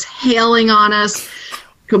 It starts hailing on us,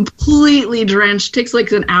 completely drenched. Takes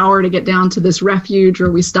like an hour to get down to this refuge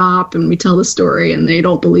where we stop and we tell the story. And they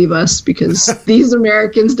don't believe us because these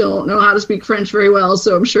Americans don't know how to speak French very well.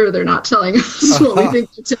 So I'm sure they're not telling us what we think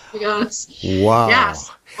they're telling us. Wow.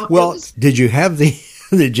 Yes. Well, did you have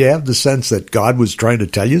the sense that God was trying to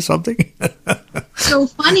tell you something? So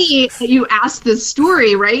funny that you asked this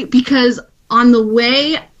story, right? Because on the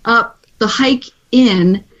way up the hike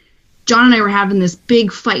in, John and I were having this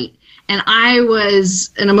big fight, and I was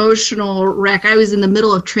an emotional wreck. I was in the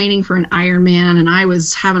middle of training for an Ironman, and I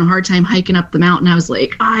was having a hard time hiking up the mountain. I was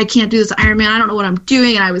like, I can't do this Ironman. I don't know what I'm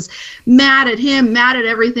doing. And I was mad at him, mad at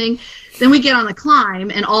everything. Then we get on the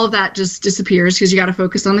climb, and all of that just disappears because you got to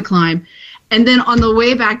focus on the climb. And then on the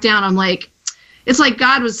way back down, I'm like, it's like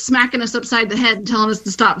God was smacking us upside the head and telling us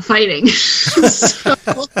to stop fighting. So,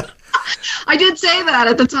 I did say that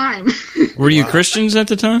at the time. Were you Christians at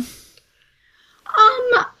the time?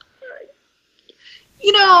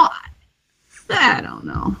 I don't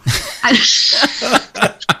know.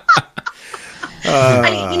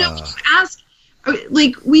 Ask,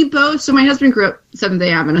 like, we both, so my husband grew up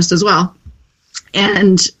Seventh-day Adventist as well.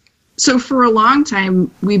 And so for a long time,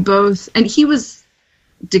 we both, and he was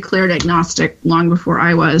declared agnostic long before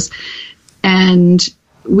I was. And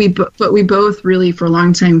we both really for a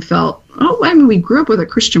long time felt, we grew up with a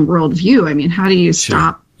Christian worldview. I mean, how do you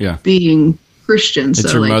stop being Christian?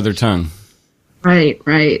 It's your mother tongue. Right.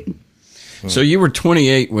 So you were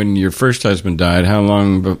 28 when your first husband died. How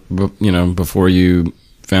long, before you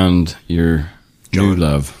found your new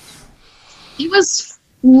love? It was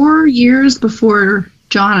 4 years before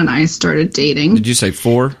John and I started dating. Did you say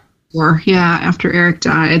 4? 4, yeah, after Eric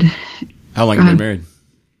died. How long have you been married?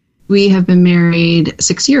 We have been married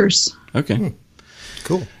 6 years. Okay.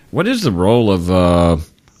 Cool. What is the role of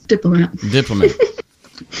diplomat?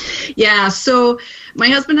 Yeah, so my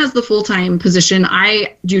husband has the full-time position.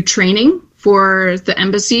 I do training for the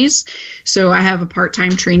embassies, so I have a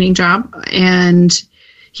part-time training job, and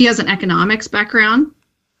he has an economics background.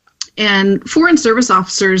 And foreign service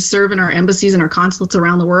officers serve in our embassies and our consulates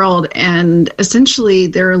around the world, and essentially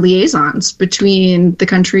they're liaisons between the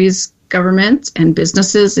country's government and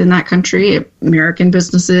businesses in that country, American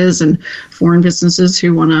businesses and foreign businesses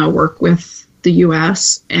who want to work with the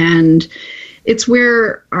U.S. And it's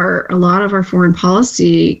where a lot of our foreign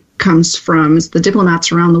policy comes from, is the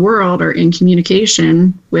diplomats around the world are in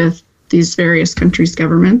communication with these various countries'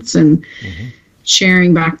 governments and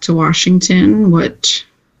sharing back to Washington what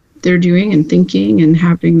they're doing and thinking and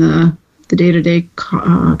having the day-to-day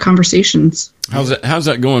conversations. How's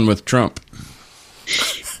that going with Trump?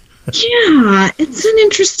 Yeah, it's an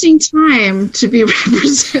interesting time to be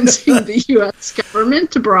representing the U.S.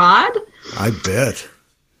 government abroad. I bet.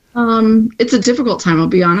 It's a difficult time, I'll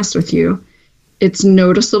be honest with you. It's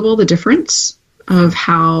noticeable, the difference of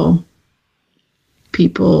how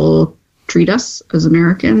people treat us as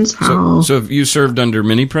Americans. So have you served under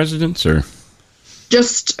many presidents, or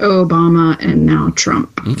just Obama and now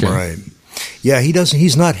Trump? Okay. Right. Yeah,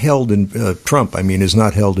 he's not held in Trump. I mean, is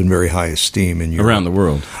not held in very high esteem in Europe. Around the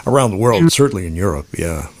world. Around the world, certainly in Europe.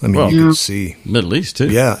 Yeah, I mean, you can see Middle East too.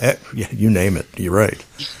 Yeah, you name it. You're right.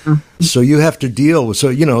 So you have to deal with. So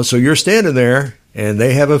you're standing there, and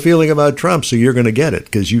they have a feeling about Trump, so you're going to get it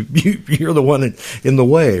because you're the one in the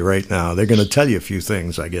way right now. They're going to tell you a few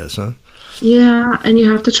things, I guess, huh? Yeah, and you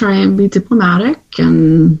have to try and be diplomatic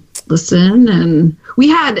and listen. And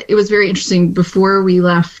it was very interesting before we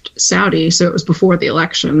left Saudi, so it was before the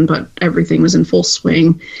election, but everything was in full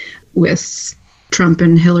swing with Trump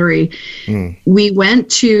and Hillary. We went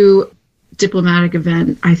to a diplomatic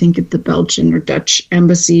event, I think at the Belgian or Dutch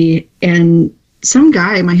embassy, and some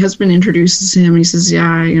guy, my husband introduces him, and he says,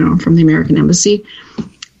 yeah, I'm from the American embassy.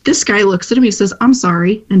 This guy looks at him, he says, I'm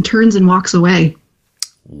sorry, and turns and walks away.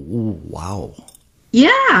 Wow.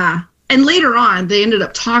 Yeah. And later on, they ended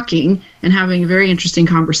up talking and having a very interesting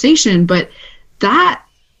conversation. But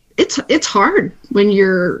it's hard when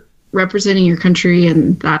you're representing your country,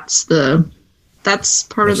 and that's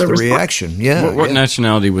part of the reaction. Yeah. What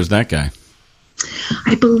nationality was that guy?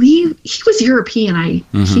 I believe he was European.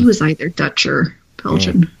 He was either Dutch or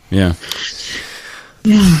Belgian. Yeah.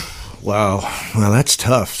 Yeah. Wow. Well, that's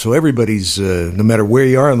tough. So everybody's, no matter where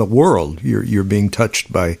you are in the world, you're being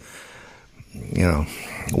touched by,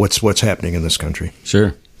 what's happening in this country.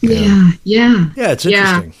 Sure. Yeah. Yeah, it's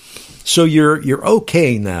interesting. So you're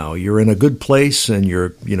okay now. You're in a good place, and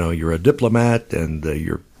you're a diplomat, and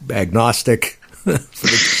you're agnostic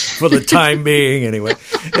for the time being. Anyway,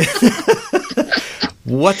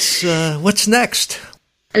 what's next?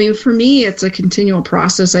 I mean, for me, it's a continual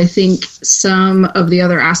process. I think some of the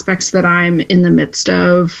other aspects that I'm in the midst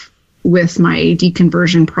of with my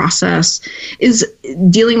deconversion process is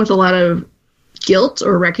dealing with a lot of guilt,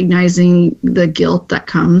 or recognizing the guilt that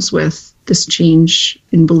comes with this change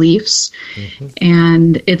in beliefs.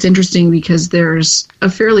 And it's interesting because there's a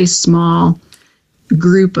fairly small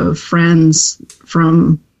group of friends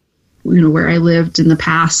from, where I lived in the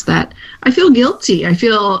past that I feel guilty. I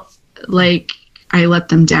feel like I let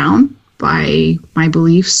them down by my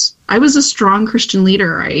beliefs. I was a strong Christian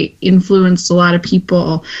leader. I influenced a lot of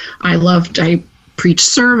people. I preached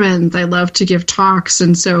sermons. I loved to give talks.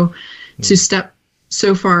 And so to step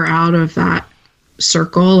so far out of that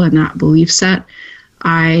circle and that belief set,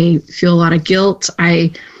 I feel a lot of guilt.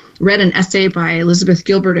 I read an essay by Elizabeth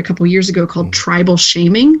Gilbert a couple years ago called Tribal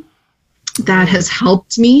Shaming that has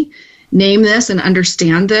helped me name this and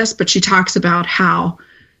understand this. But she talks about how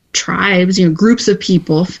tribes, groups of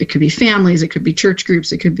people, it could be families, it could be church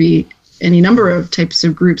groups, it could be any number of types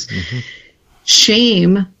of groups,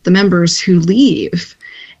 shame the members who leave.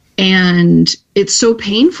 And it's so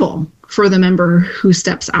painful for the member who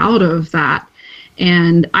steps out of that.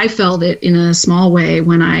 And I felt it in a small way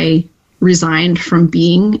when I resigned from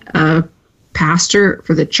being a pastor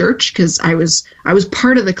for the church, because I was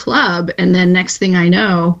part of the club. And then next thing I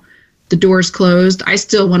know, the doors closed. I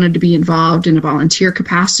still wanted to be involved in a volunteer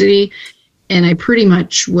capacity. And I pretty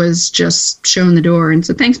much was just shown the door and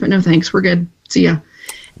said, thanks, but no thanks. We're good. See ya.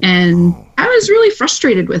 And I was really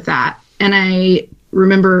frustrated with that. And I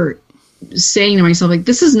remember saying to myself, like,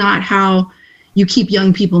 this is not how you keep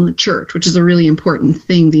young people in the church, which is a really important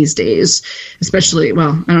thing these days, especially,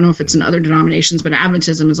 well, I don't know if it's in other denominations, but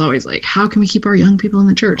Adventism is always like, how can we keep our young people in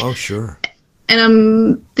the church? Oh, sure. And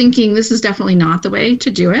I'm thinking this is definitely not the way to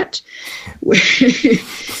do it.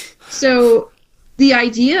 So the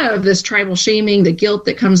idea of this tribal shaming, the guilt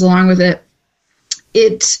that comes along with it,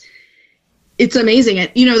 it's amazing.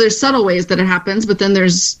 There's subtle ways that it happens, but then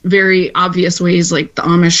there's very obvious ways, like the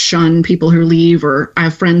Amish shun people who leave, or I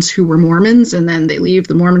have friends who were Mormons and then they leave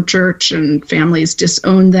the Mormon church and families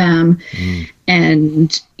disown them.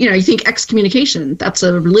 And, you think excommunication, that's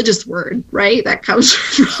a religious word, right? That comes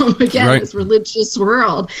from, again, this religious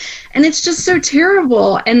world. And it's just so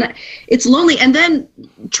terrible. And it's lonely. And then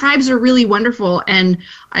tribes are really wonderful. And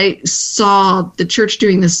I saw the church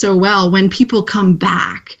doing this so well. When people come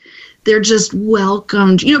back, they're just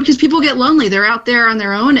welcomed, because people get lonely. They're out there on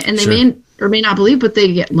their own, and they may or may not believe, but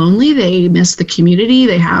they get lonely. They miss the community.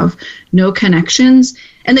 They have no connections,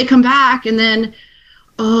 and they come back, and then,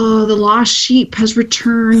 the lost sheep has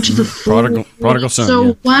returned to the fold. Prodigal son.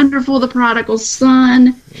 So wonderful, the prodigal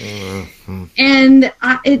son. And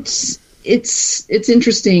it's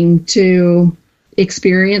interesting to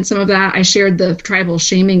experience some of that. I shared the tribal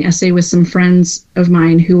shaming essay with some friends of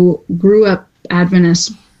mine who grew up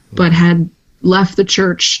Adventist, but had left the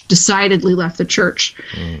church, decidedly left the church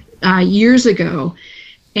years ago.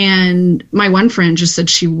 And my one friend just said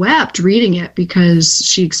she wept reading it because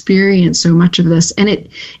she experienced so much of this. And it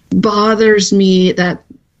bothers me that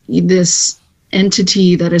this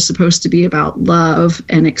entity that is supposed to be about love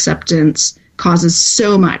and acceptance causes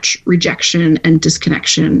so much rejection and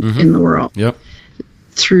disconnection in the world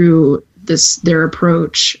through their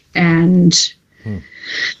approach. And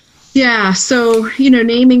yeah, so,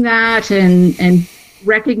 naming that and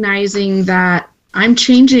recognizing that I'm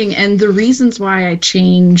changing, and the reasons why I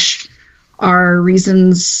change are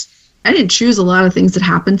reasons I didn't choose a lot of things that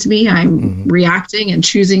happened to me. I'm reacting and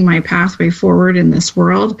choosing my pathway forward in this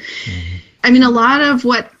world. I mean, a lot of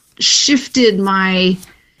what shifted my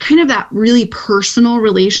kind of that really personal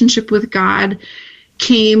relationship with God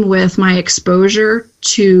came with my exposure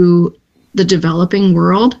to the developing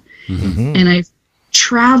world. And I've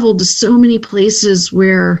traveled to so many places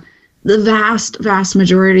where the vast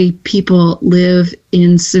majority people live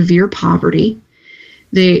in severe poverty.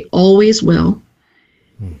 They always will.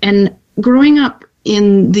 And growing up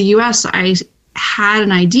in the U.S., I had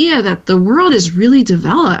an idea that the world is really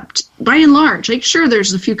developed by and large. Like, sure,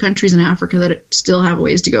 there's a few countries in Africa that still have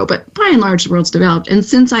ways to go, but by and large, the world's developed. And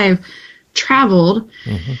since I've traveled,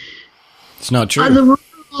 it's not true. The world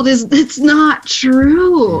it's not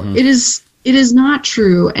true. It is not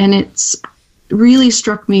true. And it's really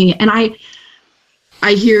struck me. And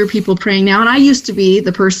I hear people praying now, and I used to be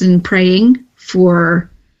the person praying for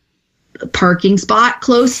a parking spot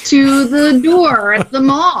close to the door at the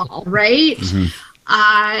mall, right?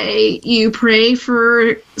 You pray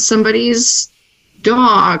for somebody's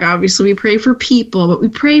dog. Obviously, we pray for people, but we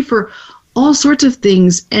pray for all sorts of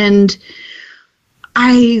things. And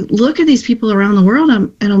I look at these people around the world,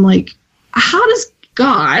 and I'm like, how does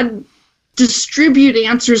God distribute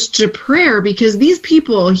answers to prayer? Because these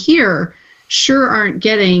people here sure aren't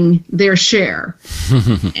getting their share.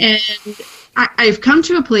 And I've come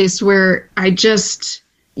to a place where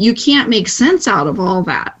you can't make sense out of all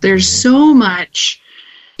that. There's so much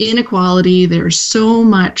inequality. There's so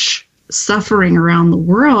much suffering around the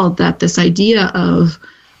world that this idea of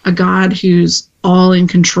a God who's all in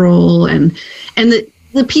control, and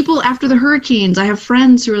the people after the hurricanes, I have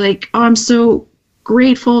friends who are like, oh, I'm so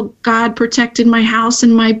grateful God protected my house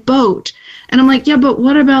and my boat. And I'm like, yeah, but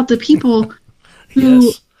what about the people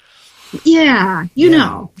who, I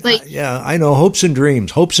know, hopes and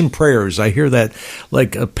dreams, hopes and prayers. I hear that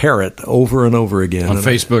like a parrot over and over again. On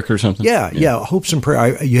Facebook or something? Yeah, hopes and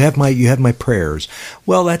prayer. You have my prayers.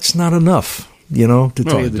 Well, that's not enough, to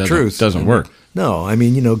tell you the truth. It doesn't work. No, I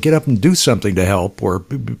mean, get up and do something to help, or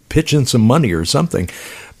pitch in some money or something.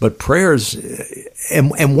 But prayers,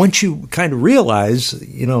 and once you kind of realize,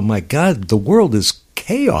 my God, the world is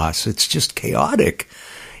chaos. It's just chaotic.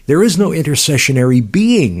 there is no intercessionary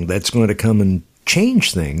being that's going to come and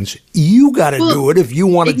change things. You got to do it if you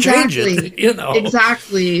want to change it.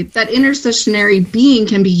 Exactly. That intercessionary being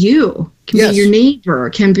can be you, can be your neighbor,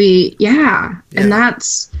 can be, and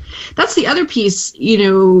that's the other piece.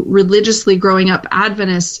 Religiously growing up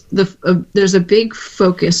Adventist, there's a big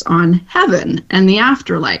focus on heaven and the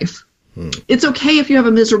afterlife. It's okay if you have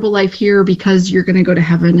a miserable life here because you're going to go to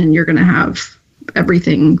heaven and you're going to have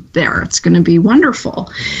everything there. It's going to be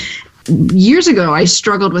wonderful. Years ago, I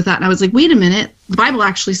struggled with that, and I was like, wait a minute. The Bible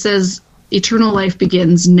actually says eternal life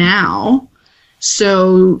begins now.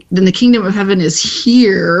 So then the kingdom of heaven is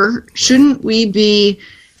here. Shouldn't we be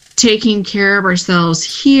taking care of ourselves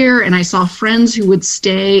here? And I saw friends who would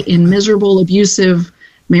stay in miserable, abusive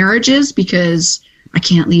marriages because I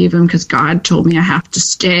can't leave them because God told me I have to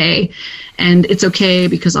stay, and it's okay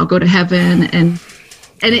because I'll go to heaven. And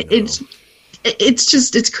it's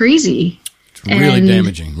crazy. Really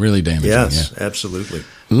damaging. Yes, absolutely.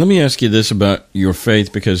 Let me ask you this about your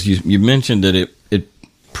faith, because you mentioned that it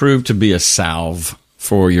proved to be a salve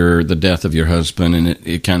for the death of your husband, and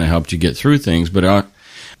it kind of helped you get through things. But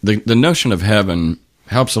the notion of heaven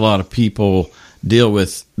helps a lot of people deal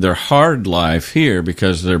with their hard life here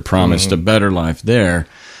because they're promised a better life there.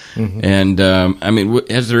 And,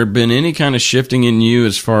 has there been any kind of shifting in you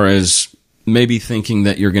as far as maybe thinking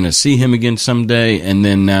that you're going to see him again someday, and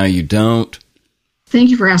then now you don't? Thank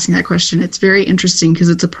you for asking that question. It's very interesting because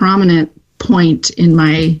it's a prominent point in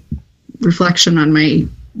my reflection on my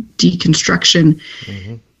deconstruction.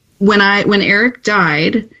 When Eric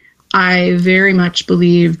died, I very much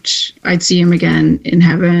believed I'd see him again in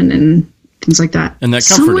heaven and things like that. And that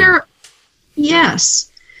comforted.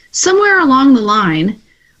 Somewhere along the line,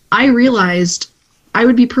 I realized I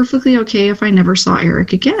would be perfectly okay if I never saw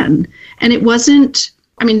Eric again. And it wasn't,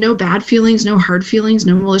 no bad feelings, no hard feelings,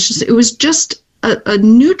 no malicious. It was just a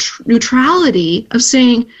neutrality of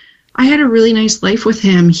saying, I had a really nice life with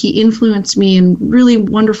him. He influenced me in really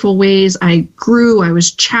wonderful ways. I grew. I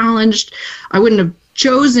was challenged. I wouldn't have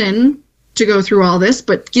chosen to go through all this,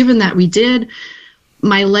 but given that we did,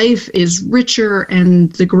 my life is richer,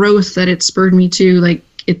 and the growth that it spurred me to,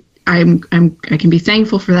 I can be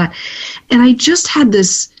thankful for that. And I just had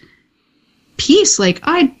this peace,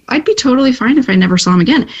 I'd be totally fine if I never saw him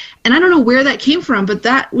again. And I don't know where that came from, but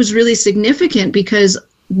that was really significant because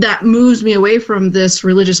that moves me away from this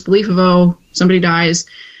religious belief of, somebody dies.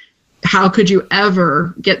 How could you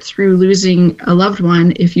ever get through losing a loved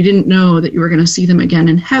one if you didn't know that you were going to see them again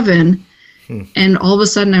in heaven? And all of a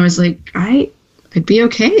sudden I was like, I'd be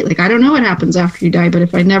okay. I don't know what happens after you die, but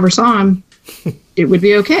if I never saw him, it would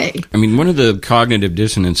be okay. One of the cognitive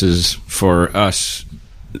dissonances for us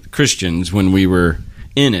Christians when we were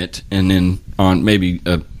in it, and then on maybe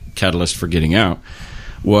a catalyst for getting out,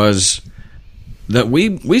 was that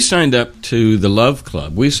we signed up to the Love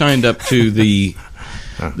Club. We signed up to the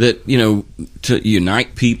to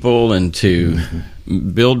unite people and to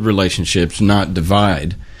build relationships, not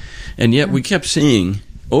divide. And yet we kept seeing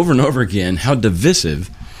over and over again how divisive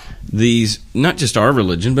these, not just our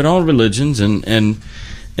religion, but all religions. And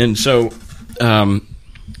so a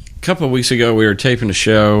couple of weeks ago we were taping a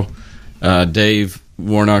show. Dave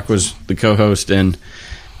Warnock was the co-host, and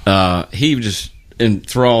he was just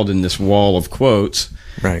enthralled in this wall of quotes.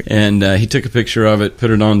 Right. And he took a picture of it,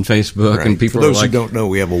 put it on Facebook, right. And people For those were like, who don't know,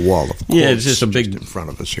 we have a wall of quotes. Yeah, it's just a big in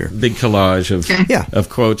front of us here. Big collage of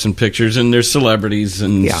quotes and pictures, and there's celebrities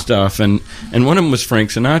and stuff. And one of them was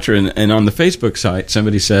Frank Sinatra, and on the Facebook site,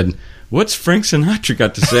 somebody said, "What's Frank Sinatra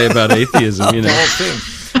got to say about atheism?"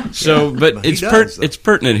 So, but it's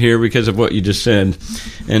pertinent here because of what you just said.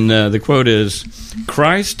 And the quote is,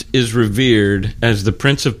 "Christ is revered as the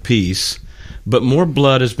Prince of Peace, but more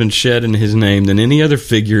blood has been shed in his name than any other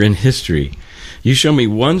figure in history. You show me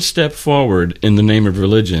one step forward in the name of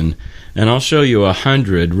religion, and I'll show you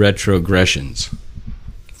 100 retrogressions."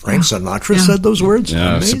 Frank Sinatra said those words?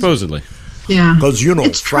 Supposedly. Yeah. Because,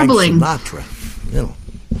 it's Frank troubling. Sinatra,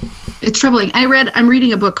 It's troubling. I'm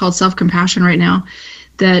reading a book called Self-Compassion right now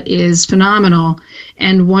that is phenomenal.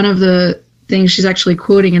 And one of the things, she's actually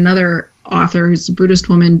quoting another author who's a Buddhist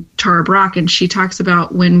woman, Tara Brach, and she talks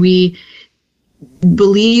about when we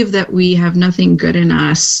believe that we have nothing good in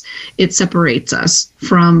us, it separates us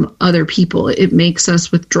from other people. It makes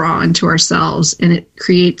us withdraw into ourselves, and it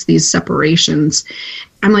creates these separations.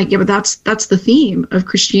 I'm like, yeah, but that's the theme of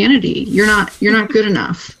Christianity. You're not good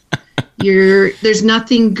enough. There's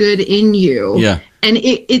nothing good in you. Yeah. And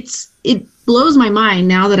it blows my mind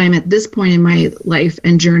now that I'm at this point in my life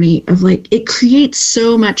and journey of it creates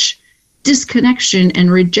so much disconnection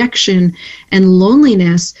and rejection and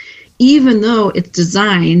loneliness, even though it's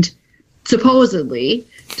designed supposedly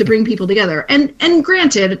to bring people together. And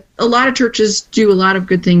granted, a lot of churches do a lot of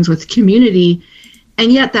good things with community,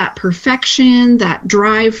 and yet that perfection, that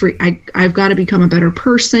drive for I've got to become a better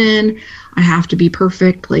person, I have to be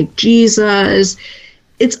perfect like Jesus,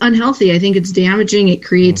 it's unhealthy. I think it's damaging. It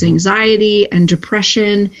creates anxiety and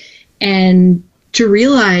depression. And to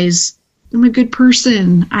realize I'm a good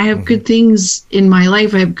person, I have good things in my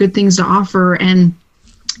life, I have good things to offer. And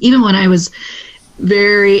even when I was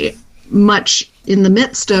very much in the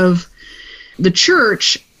midst of the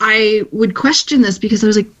church, I would question this because I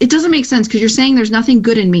was like, it doesn't make sense, because you're saying there's nothing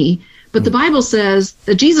good in me, but the Bible says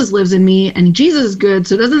that Jesus lives in me and Jesus is good.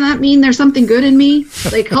 So doesn't that mean there's something good in me?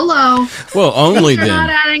 Like, hello. Well, only then. Not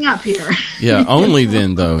adding up here. Yeah, only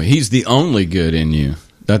then, though. He's the only good in you.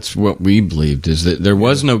 That's what we believed, is that there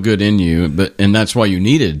was no good in you, and that's why you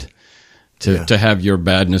needed to have your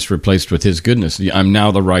badness replaced with his goodness. I'm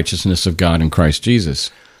now the righteousness of God in Christ Jesus.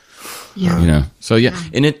 Yeah. So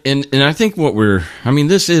and I think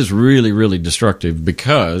this is really, really destructive,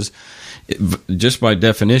 because just by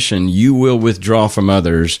definition, you will withdraw from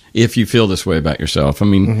others if you feel this way about yourself. I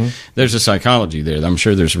mean, there's a psychology there. I'm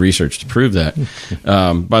sure there's research to prove that.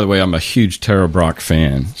 By the way, I'm a huge Tara Brach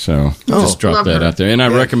fan, so just drop that out there. And I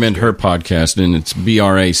recommend her podcast, and it's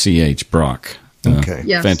BRACH, Brock. Okay.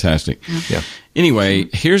 Yes. Fantastic. Yeah. Anyway,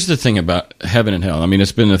 here's the thing about heaven and hell. I mean,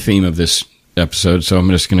 it's been the theme of this episode, so I'm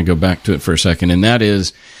just going to go back to it for a second. And that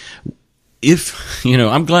is,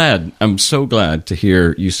 I'm so glad to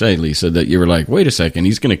hear you say, Lisa, that you were like, wait a second,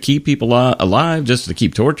 he's going to keep people alive just to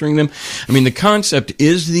keep torturing them. I mean, the concept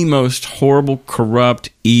is the most horrible, corrupt,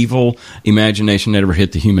 evil imagination that ever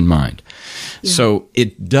hit the human mind. Yeah. So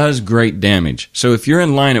it does great damage. So if you're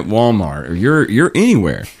in line at Walmart, or you're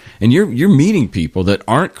anywhere, and you're meeting people that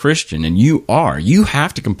aren't Christian, and you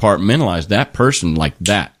have to compartmentalize that person like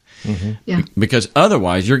that. Yeah. Because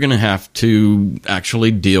otherwise, you're going to have to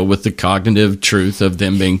actually deal with the cognitive truth of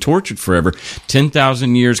them being tortured forever.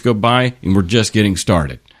 10,000 years go by, and we're just getting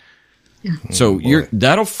started. Yeah. So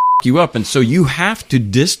that'll f you up, and so you have to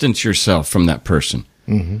distance yourself from that person,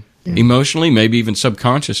 emotionally, maybe even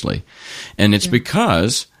subconsciously, and it's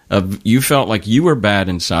because you felt like you were bad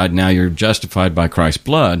inside. Now you're justified by Christ's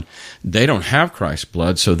blood. They don't have Christ's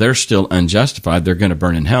blood, so they're still unjustified. They're going to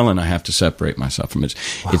burn in hell, and I have to separate myself from it.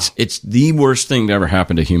 Wow. It's the worst thing to ever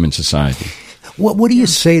happen to human society. What do you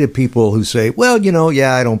say to people who say, well,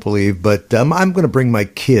 I don't believe, but I'm going to bring my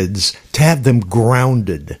kids to have them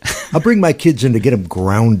grounded. I'll bring my kids in to get them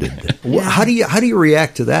grounded. How do you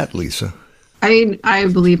react to that, Lisa? I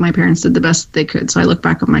believe my parents did the best they could. So I look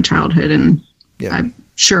back on my childhood, and I'm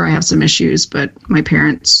sure I have some issues, but my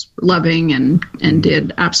parents were loving and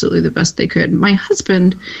did absolutely the best they could. My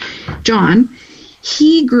husband, John,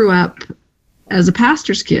 he grew up as a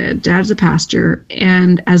pastor's kid. Dad's a pastor.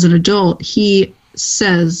 And as an adult, he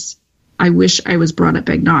says, I wish I was brought up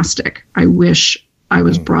agnostic. I wish I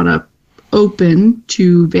was brought up open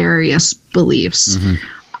to various beliefs.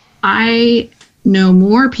 I know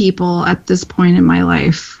more people at this point in my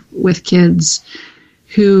life with kids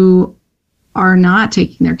who are not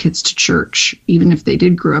taking their kids to church, even if they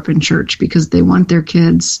did grow up in church, because they want their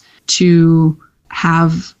kids to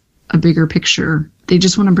have a bigger picture. They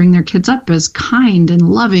just want to bring their kids up as kind and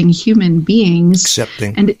loving human beings.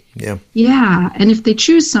 Accepting. And and if they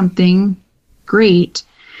choose something, great.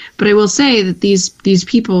 But I will say that these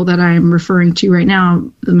people that I'm referring to right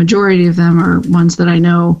now, the majority of them are ones that I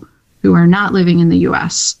know who are not living in the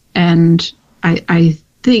U.S. And I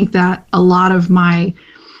think that a lot of my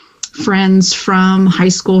friends from high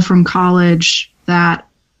school, from college, that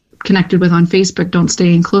connected with on Facebook, don't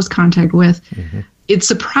stay in close contact with. It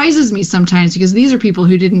surprises me sometimes, because these are people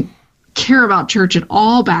who didn't care about church at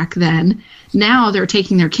all back then. Now they're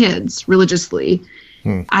taking their kids religiously.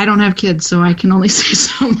 I don't have kids, so I can only say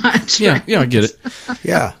so much. Yeah, I get it.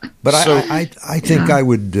 Yeah, but so, I think I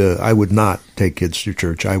would not take kids to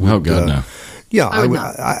church. I would. Oh God, no. Yeah,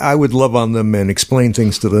 I would love on them and explain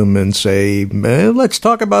things to them and say, let's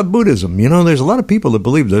talk about Buddhism. There's a lot of people that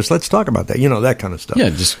believe this. Let's talk about that. That kind of stuff. Yeah,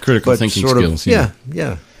 just critical thinking skills.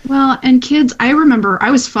 Yeah. Well, and kids, I remember I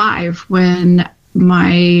was 5 when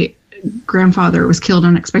my grandfather was killed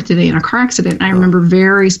unexpectedly in a car accident. And I remember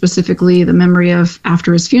very specifically the memory of,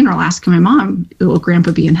 after his funeral, asking my mom, will Grandpa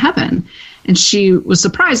be in heaven? And she was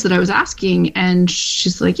surprised that I was asking. And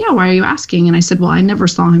she's like, yeah, why are you asking? And I said, well, I never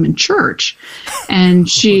saw him in church. And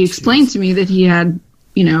she explained to me that he had,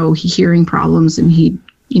 hearing problems, and he,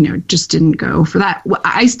 just didn't go for that.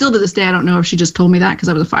 I still, to this day, I don't know if she just told me that because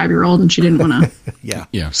I was a 5-year-old and she didn't want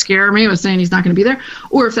to scare me with saying he's not going to be there,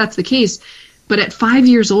 or if that's the case. But at 5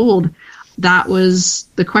 years old, that was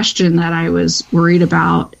the question that I was worried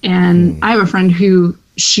about. And I have a friend who,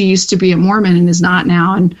 she used to be a Mormon and is not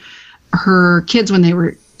now. And her kids, when they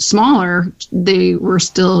were smaller, they were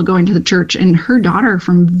still going to the church. And her daughter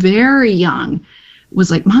from very young was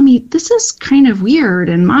like, Mommy, this is kind of weird.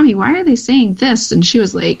 And Mommy, why are they saying this? And she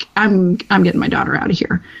was like, I'm getting my daughter out of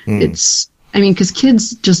here. Because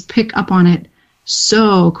kids just pick up on it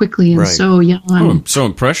so quickly and so young. Oh, so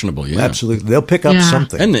impressionable, yeah. Absolutely. They'll pick up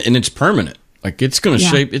something. And it's permanent. Like, it's going to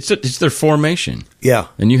shape, it's their formation. Yeah.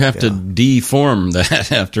 And you have to deform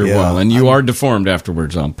that after a while. And you are deformed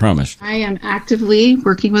afterwards, I'll promise. I am actively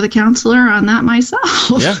working with a counselor on that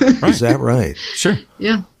myself. Yeah, right. Is that right? Sure.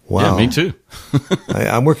 Yeah. Wow. Yeah, me too.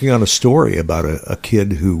 I'm working on a story about a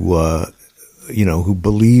kid who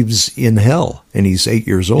believes in hell, and he's 8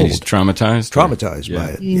 years old. And he's traumatized by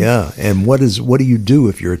it. Yeah. And what do you do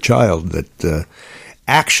if you're a child that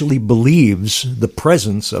actually believes the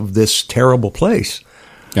presence of this terrible place?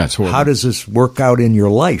 That's horrible. How does this work out in your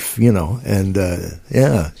life? And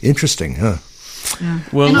interesting, huh? Yeah.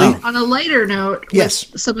 Well, on a lighter note,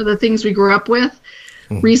 yes, with some of the things we grew up with,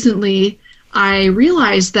 recently I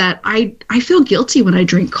realized that I feel guilty when I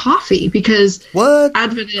drink coffee because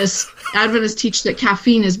Adventists teach that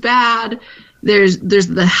caffeine is bad. There's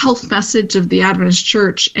the health message of the Adventist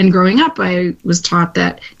church. And growing up, I was taught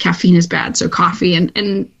that caffeine is bad. So coffee,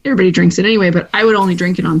 and everybody drinks it anyway, but I would only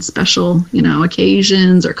drink it on special,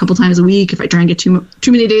 occasions or a couple times a week. If I try and get too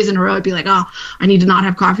many days in a row, I'd be like, I need to not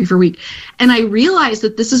have coffee for a week. And I realized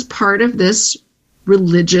that this is part of this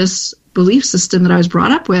religious belief system that I was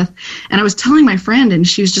brought up with. And I was telling my friend, and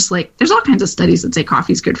she was just like, there's all kinds of studies that say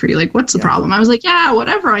coffee's good for you. Like, what's the problem? I was like, yeah,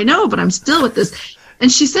 whatever, I know, but I'm still with this.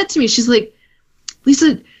 And she said to me, she's like,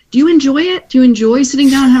 Lisa, do you enjoy it? Do you enjoy sitting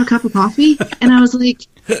down and have a cup of coffee? And I was like,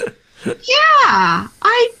 yeah,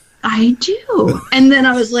 I do. And then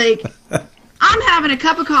I was like, I'm having a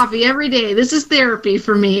cup of coffee every day. This is therapy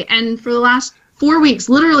for me. And for the last 4 weeks,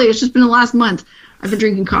 literally, it's just been the last month, I've been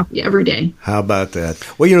drinking coffee every day. How about that?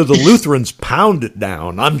 Well, the Lutherans pound it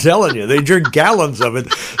down. I'm telling you, they drink gallons of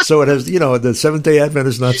it. So it has, the Seventh-day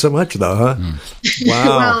Adventists not so much, though, huh?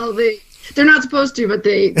 Wow. Well, they're not supposed to, but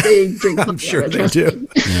they drink coffee. I'm sure they do.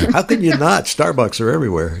 Yeah. How can you not? Starbucks are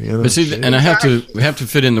everywhere. But see, and we have to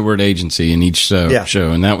fit in the word agency in each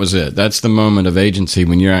show, and that was it. That's the moment of agency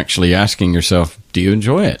when you're actually asking yourself, do you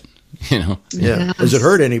enjoy it? Yeah. Yes. Does it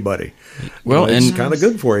hurt anybody? Well, it's kind of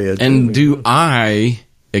good for you. And do I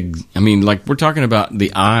mean, like, we're talking about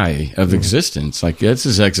the I of existence. Like, this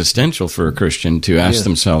is existential for a Christian to ask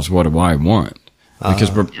themselves, what do I want?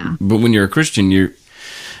 Because, but when you're a Christian, you're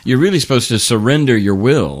really supposed to surrender your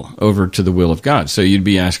will over to the will of God. So you'd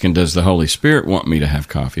be asking, does the Holy Spirit want me to have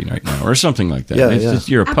coffee right now? Or something like that. Just,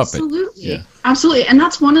 you're a puppet. Absolutely. Yeah. Absolutely. And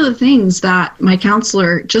that's one of the things that my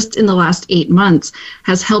counselor, just in the last 8 months,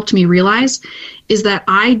 has helped me realize is that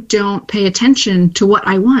I don't pay attention to what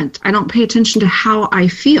I want. I don't pay attention to how I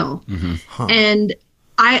feel. Mm-hmm. Huh. And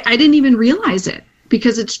I didn't even realize it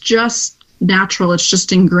because it's just natural. It's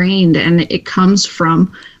just ingrained, and it comes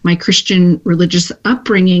from my Christian religious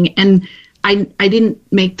upbringing. And I didn't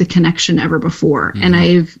make the connection ever before. Mm-hmm. And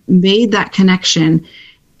I've made that connection,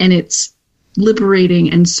 and it's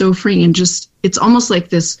liberating and so freeing. And just, it's almost like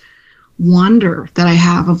this wonder that I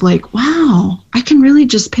have of like, wow, I can really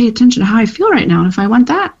just pay attention to how I feel right now. And if I want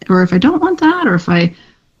that, or if I don't want that, or if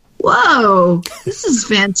whoa, this is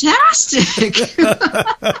fantastic.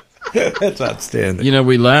 That's outstanding.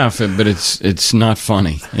 We laugh, but it's not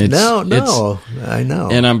funny. No, I know.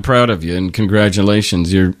 And I'm proud of you, and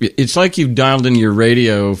congratulations. It's like you've dialed in your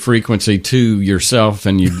radio frequency to yourself,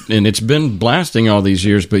 and it's been blasting all these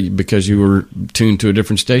years, but because you were tuned to a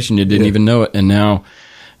different station, you didn't even know it. And now,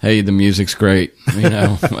 hey, the music's great,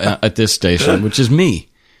 at this station, which is me.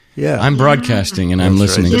 Yeah, I'm broadcasting and I'm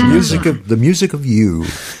listening. Right. The music of you.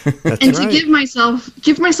 That's and right. To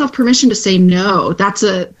give myself permission to say no. That's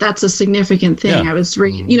a significant thing. Yeah. I was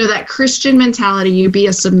reading, that Christian mentality. You be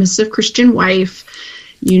a submissive Christian wife.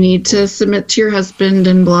 You need to submit to your husband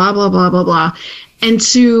and blah blah blah blah blah. And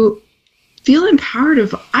to feel empowered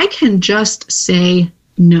of I can just say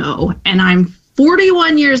no, and I'm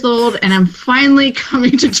 41 years old, and I'm finally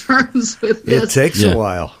coming to terms with this. It takes a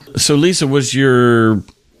while. So, Lisa, was your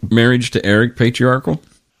marriage to Eric patriarchal?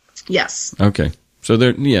 Yes. Okay. So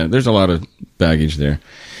there's a lot of baggage there.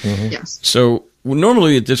 Mm-hmm. Yes. So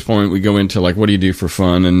normally at this point we go into like, what do you do for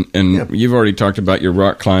fun? And you've already talked about your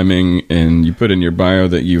rock climbing, and you put in your bio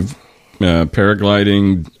that you've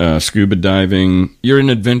paragliding, scuba diving. You're an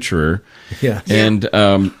adventurer. Yeah. And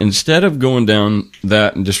instead of going down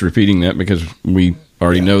that and just repeating that, because we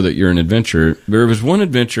already know that you're an adventurer. There was one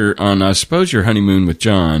adventure on, I suppose, your honeymoon with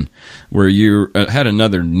John, where you had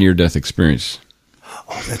another near-death experience.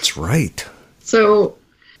 Oh, that's right. So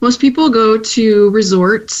most people go to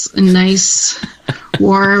resorts and nice,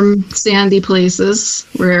 warm, sandy places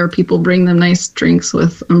where people bring them nice drinks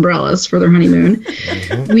with umbrellas for their honeymoon.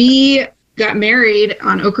 Mm-hmm. We got married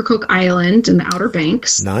on Ocracoke Island in the Outer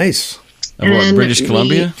Banks. Nice. And British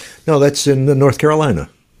Columbia? No, that's in North Carolina.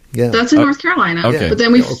 Yeah, that's in North Carolina. Okay. But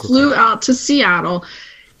then we flew out to Seattle.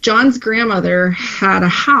 John's grandmother had a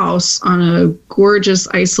house on a gorgeous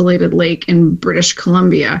isolated lake in British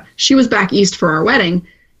Columbia. She was back east for our wedding.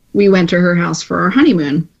 We went to her house for our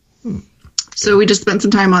honeymoon. So we just spent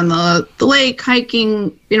some time on the lake,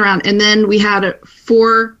 hiking, being around. And then we had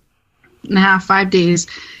 4.5, 5 days.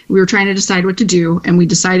 We were trying to decide what to do. And we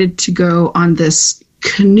decided to go on this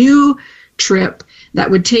canoe trip that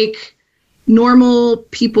would take, normal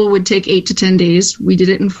people would take 8 to 10 days. We did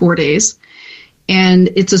it in 4 days. And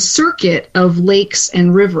it's a circuit of lakes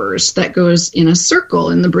and rivers that goes in a circle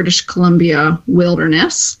in the British Columbia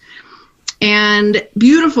wilderness. And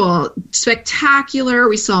beautiful, spectacular.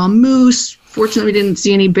 We saw a moose. Fortunately, we didn't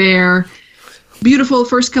see any bear. Beautiful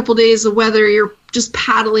first couple days of weather. You're just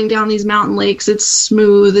paddling down these mountain lakes. It's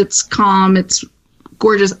smooth. It's calm. It's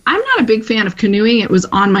gorgeous. I'm not a big fan of canoeing. It was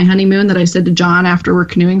on my honeymoon that I said to John after we're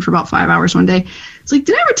canoeing for about 5 hours one day. It's like,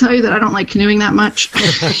 did I ever tell you that I don't like canoeing that much?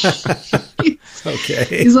 Okay.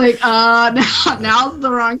 He's like, now's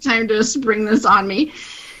the wrong time to spring this on me.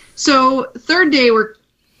 So third day, we're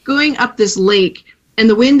going up this lake, and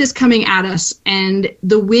the wind is coming at us, and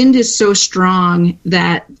the wind is so strong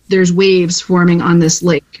that there's waves forming on this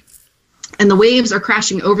lake. And the waves are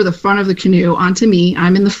crashing over the front of the canoe onto me.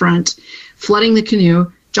 I'm in the front, flooding the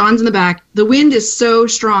canoe. John's in the back. The wind is so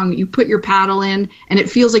strong. You put your paddle in, and it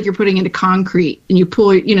feels like you're putting into concrete. And you pull,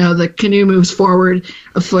 the canoe moves forward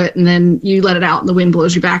a foot, and then you let it out, and the wind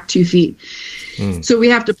blows you back 2 feet. So we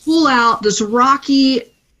have to pull out this rocky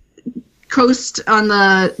coast on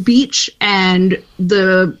the beach, and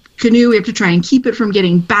the canoe, we have to try and keep it from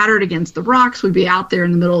getting battered against the rocks. We'd be out there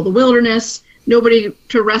in the middle of the wilderness, nobody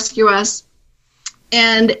to rescue us.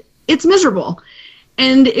 And it's miserable.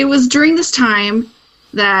 And it was during this time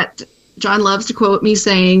that John loves to quote me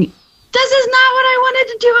saying, "This is not what I wanted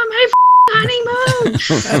to do on my honeymoon."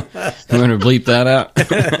 I'm going to bleep that out.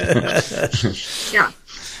 Yeah.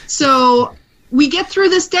 So we get through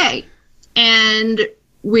this day, and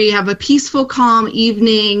we have a peaceful, calm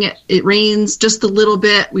evening. It rains just a little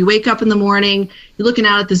bit. We wake up in the morning. You're looking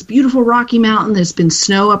out at this beautiful rocky mountain. There's been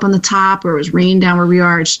snow up on the top, or it was rain down where we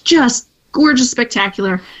are. It's just gorgeous,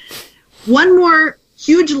 spectacular. One more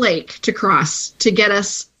huge lake to cross to get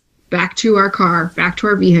us back to our car, back to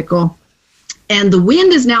our vehicle. And the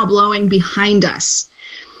wind is now blowing behind us.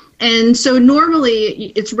 And so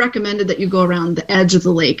normally it's recommended that you go around the edge of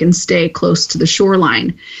the lake and stay close to the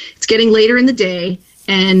shoreline. It's getting later in the day,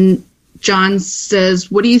 and John says,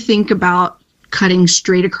 "What do you think about cutting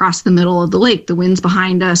straight across the middle of the lake? The wind's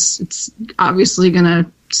behind us. It's obviously going to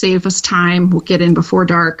save us time. We'll get in before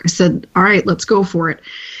dark." I said, "All right, let's go for it."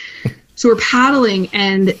 So we're paddling,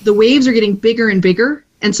 and the waves are getting bigger and bigger.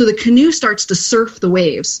 And so the canoe starts to surf the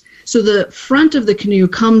waves. So the front of the canoe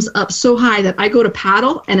comes up so high that I go to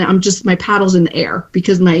paddle, and my paddle's in the air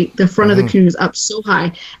because the front of the canoe is up so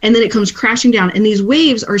high. And then it comes crashing down. And these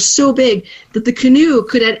waves are so big that the canoe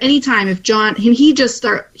could at any time, if John,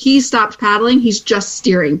 he stopped paddling, he's just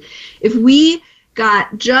steering. If we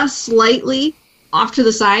got just slightly off to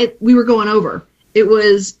the side, we were going over. It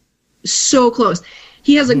was so close.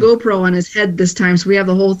 He has a GoPro on his head this time, so we have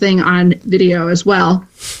the whole thing on video as well.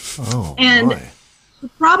 Oh, and my.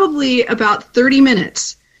 Probably about 30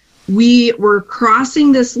 minutes, we were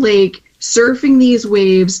crossing this lake, surfing these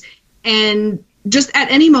waves, and just at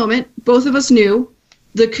any moment, both of us knew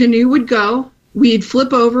the canoe would go, we'd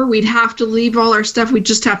flip over, we'd have to leave all our stuff, we'd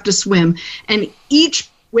just have to swim. And each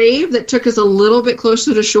wave that took us a little bit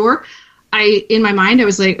closer to shore, in my mind, I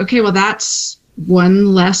was like, okay, well, that's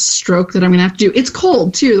one less stroke that I'm going to have to do. It's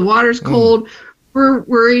cold, too. The water's cold. We're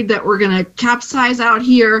worried that we're going to capsize out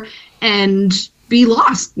here and be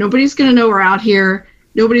lost. Nobody's going to know we're out here.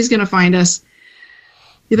 Nobody's going to find us.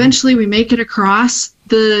 Eventually, we make it across.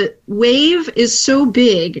 The wave is so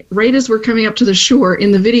big, right as we're coming up to the shore,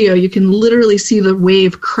 in the video, you can literally see the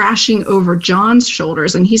wave crashing over John's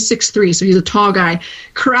shoulders, and he's 6'3", so he's a tall guy,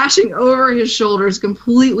 crashing over his shoulders,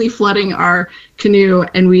 completely flooding our canoe,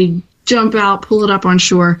 and we jump out, pull it up on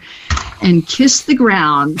shore, and kiss the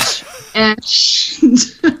ground. And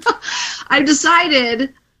I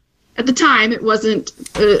decided, at the time, it wasn't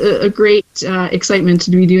a great excitement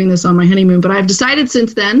to be doing this on my honeymoon, but I've decided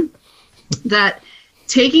since then that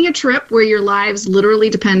taking a trip where your lives literally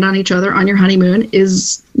depend on each other on your honeymoon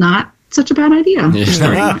is not such a bad idea.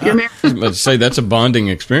 You're married. Let's say that's a bonding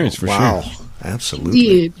experience for Wow. sure.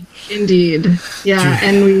 Absolutely. Indeed. Yeah,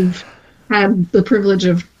 and we've had the privilege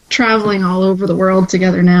of traveling all over the world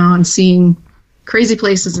together now and seeing crazy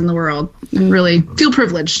places in the world and really feel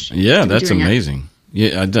privileged. Yeah, that's amazing.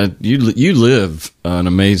 Yeah, you live an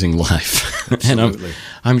amazing life. And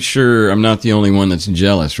I'm sure I'm not the only one that's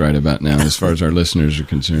jealous right about now as far as our listeners are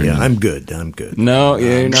concerned. Yeah, I'm good. No,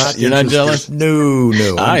 you're not. You're not jealous? No,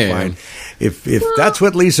 I'm fine. If that's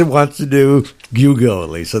what Lisa wants to do, you go,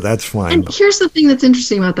 Lisa. That's fine. And here's the thing that's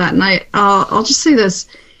interesting about that, and I'll just say this.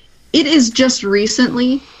 It is just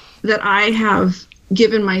recently that I have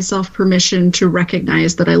given myself permission to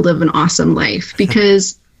recognize that I live an awesome life,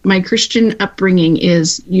 because my Christian upbringing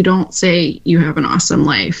is you don't say you have an awesome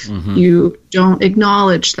life. Mm-hmm. You don't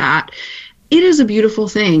acknowledge that. It is a beautiful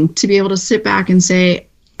thing to be able to sit back and say,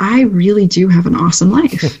 I really do have an awesome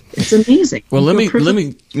life. It's amazing. Well, let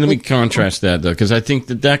me contrast that, though, because I think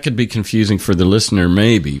that could be confusing for the listener,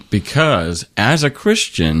 maybe, because as a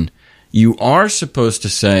Christian, you are supposed to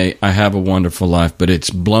say, I have a wonderful life, but it's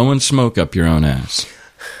blowing smoke up your own ass.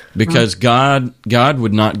 Because God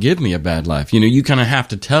would not give me a bad life. You kind of have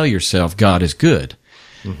to tell yourself God is good.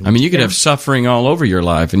 Mm-hmm. I mean, you could have suffering all over your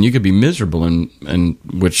life, and you could be miserable, and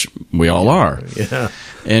which we all are. Yeah.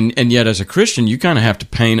 And yet, as a Christian, you kind of have to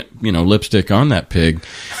paint lipstick on that pig.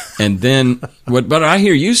 And then what I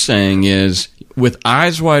hear you saying is, with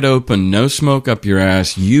eyes wide open, no smoke up your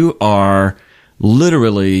ass, you are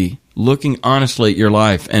literally looking honestly at your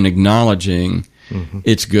life and acknowledging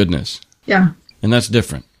its goodness. Yeah. And that's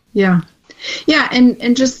different. Yeah. Yeah,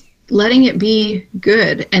 and just letting it be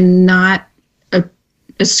good and not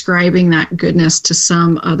ascribing that goodness to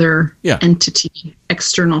some other entity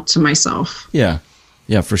external to myself. Yeah.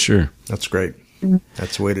 Yeah, for sure. That's great.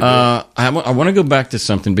 That's the way to do it. I want to go back to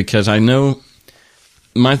something, because I know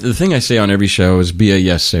the thing I say on every show is be a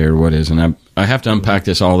yes sayer, what is, and I have to unpack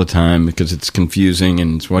this all the time because it's confusing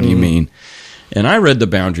and it's what do you mean? And I read the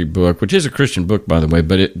Boundary book, which is a Christian book, by the way,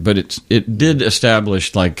 but it did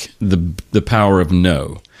establish like the power of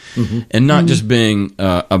no, and not just being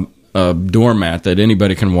a doormat that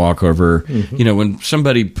anybody can walk over. When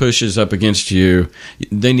somebody pushes up against you,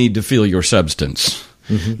 they need to feel your substance,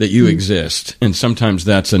 that you exist, and sometimes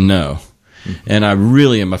that's a no. And I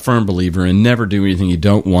really am a firm believer in never do anything you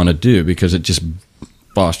don't want to do, because it just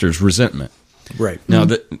fosters resentment. Right. Now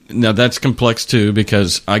that's complex too,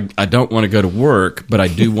 because I don't want to go to work, but I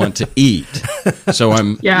do want to eat. So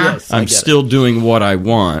I'm still doing what I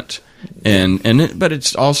want, but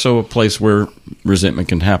it's also a place where resentment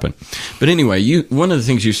can happen. But anyway, one of the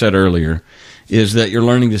things you said earlier is that you're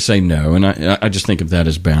learning to say no, and I just think of that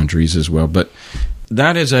as boundaries as well. But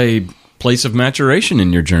that is a place of maturation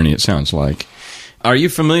in your journey, it sounds like. Are you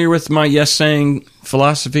familiar with my yes-saying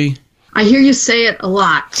philosophy? I hear you say it a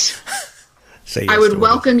lot. Yes, I would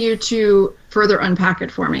welcome you to further unpack it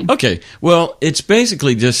for me. Okay. Well, it's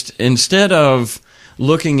basically just, instead of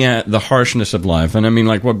looking at the harshness of life, and I mean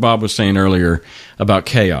like what Bob was saying earlier about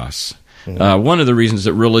chaos, one of the reasons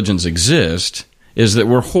that religions exist is that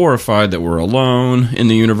we're horrified that we're alone in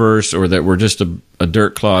the universe, or that we're just a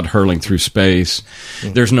dirt clod hurling through space.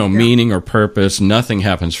 There's no meaning or purpose. Nothing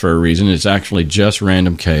happens for a reason. It's actually just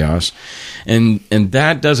random chaos. And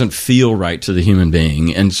that doesn't feel right to the human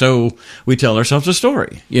being. And so we tell ourselves a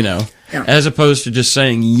story, as opposed to just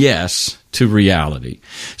saying yes to reality.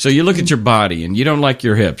 So you look at your body and you don't like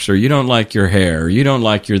your hips, or you don't like your hair, or you don't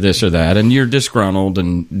like your this or that, and you're disgruntled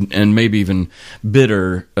and maybe even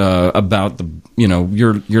bitter about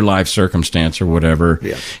your life circumstance or whatever.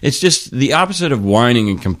 Yeah. It's just the opposite of whining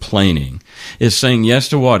and complaining is saying yes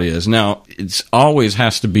to what is. Now, it's always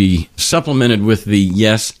has to be supplemented with the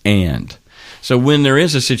yes and. So when there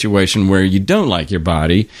is a situation where you don't like your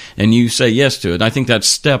body and you say yes to it, I think that's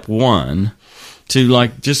step one to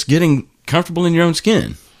like just getting comfortable in your own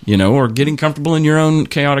skin, or getting comfortable in your own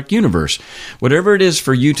chaotic universe. Whatever it is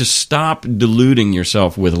for you to stop deluding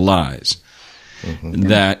yourself with lies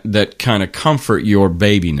that kind of comfort your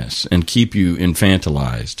babiness and keep you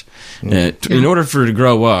infantilized. In order for it to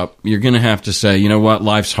grow up, you're going to have to say, you know what,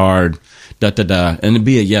 life's hard, and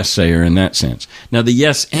be a yes sayer in that sense. Now, the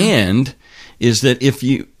yes and is that if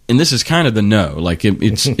you, and this is kind of the no, like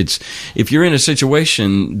it's if you're in a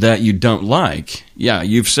situation that you don't like,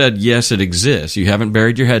 you've said yes, it exists. You haven't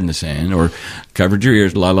buried your head in the sand or covered your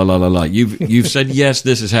ears, la la la la la. You've said yes,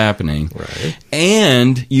 this is happening, right?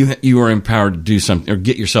 And you are empowered to do something or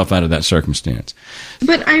get yourself out of that circumstance.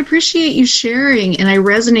 But I appreciate you sharing, and I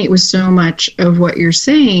resonate with so much of what you're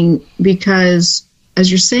saying, because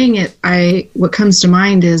as you're saying it, what comes to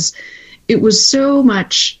mind is it was so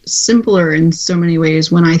much simpler in so many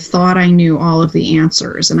ways when I thought I knew all of the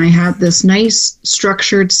answers. And I had this nice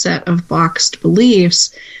structured set of boxed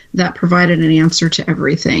beliefs that provided an answer to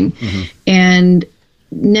everything. And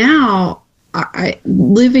now I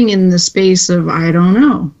living in the space of I don't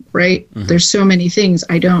know, right? There's so many things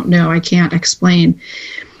I don't know, I can't explain.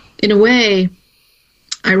 In a way,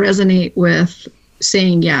 I resonate with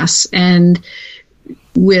saying yes and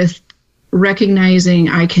with recognizing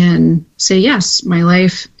I can say, yes, my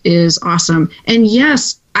life is awesome. And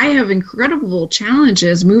yes, I have incredible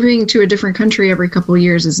challenges. Moving to a different country every couple of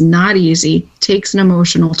years is not easy. Takes an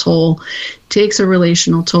emotional toll, takes a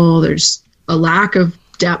relational toll. There's a lack of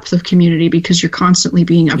depth of community because you're constantly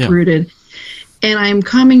being uprooted. And I'm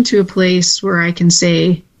coming to a place where I can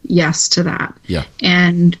say yes to that.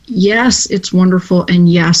 And yes, it's wonderful. And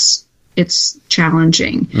yes, it's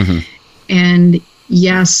challenging. And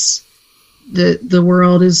yes, the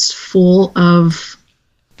world is full of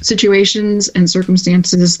situations and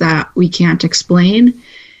circumstances that we can't explain.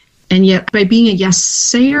 And yet, by being a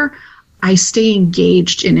yes-sayer, I stay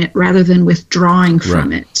engaged in it rather than withdrawing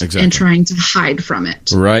from it and trying to hide from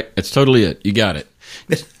it. Right. That's totally it. You got it.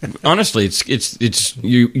 Honestly, it's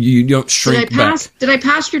you don't shrink back. Did I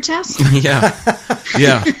pass your test?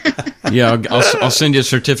 Yeah. I'll send you a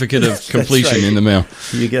certificate of completion in the mail.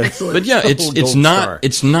 You get Excellent. But yeah,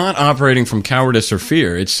 it's not operating from cowardice or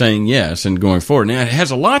fear. It's saying yes and going forward. Now, it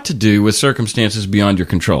has a lot to do with circumstances beyond your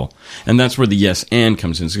control, and that's where the yes and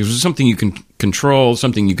comes in. Because it's something you can control,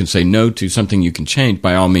 something you can say no to, something you can change.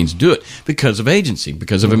 By all means, do it because of agency,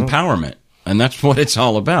 because of empowerment. And that's what it's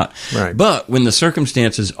all about. Right. But when the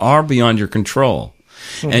circumstances are beyond your control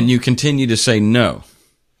and you continue to say no,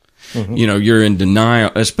 you're in denial,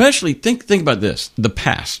 especially think about this, the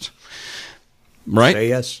past, right? Say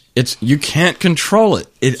yes. You can't control it.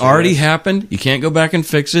 It already happened. You can't go back and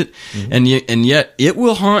fix it. And yet it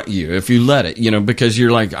will haunt you if you let it, because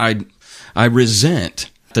you're like, I resent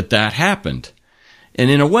that happened. And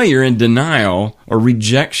in a way, you're in denial or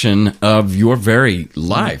rejection of your very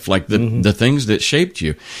life, like the things that shaped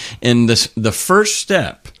you. And the first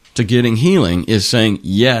step to getting healing is saying,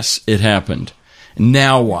 yes, it happened.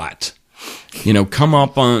 Now what? Come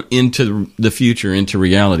up into the future, into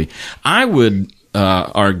reality. I would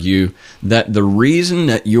argue that the reason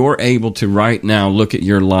that you're able to right now look at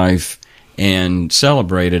your life and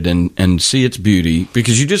celebrate it and see its beauty,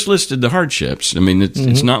 because you just listed the hardships. I mean,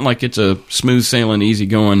 it's not like it's a smooth sailing, easy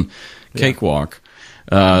going cakewalk.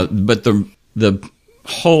 But the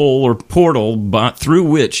hole or portal through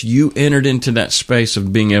which you entered into that space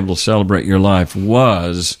of being able to celebrate your life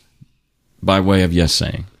was by way of yes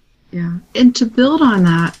saying. Yeah. And to build on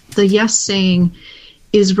that, the yes saying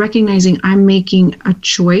is recognizing I'm making a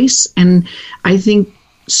choice. And I think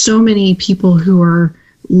so many people who are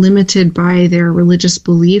limited by their religious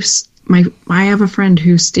beliefs. I have a friend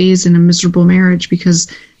who stays in a miserable marriage because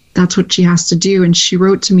that's what she has to do. And she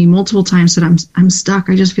wrote to me multiple times, said, I'm stuck.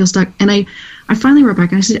 I just feel stuck. And I finally wrote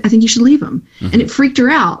back and I said, I think you should leave him. And it freaked her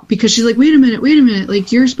out because she's like, wait a minute.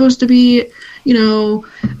 Like, you're supposed to be,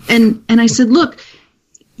 and I said, look,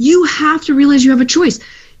 you have to realize you have a choice.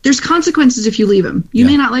 There's consequences if you leave him. You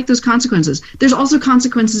may not like those consequences. There's also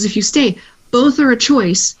consequences if you stay. Both are a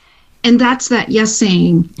choice. And that's that yes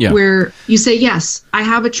saying where you say, yes, I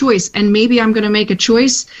have a choice. And maybe I'm going to make a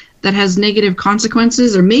choice that has negative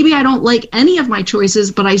consequences, or maybe I don't like any of my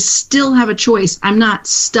choices, but I still have a choice. I'm not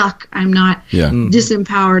stuck. I'm not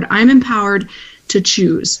disempowered. I'm empowered to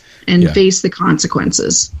choose and face the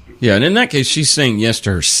consequences. Yeah. And in that case, she's saying yes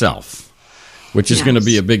to herself, which is going to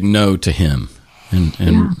be a big no to him.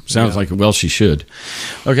 And sounds like, well, she should.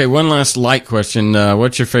 Okay. One last light question.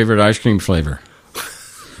 What's your favorite ice cream flavor?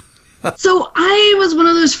 So I was one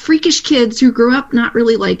of those freakish kids who grew up not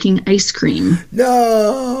really liking ice cream.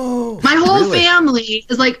 No. My whole family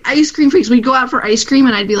is like ice cream freaks. We'd go out for ice cream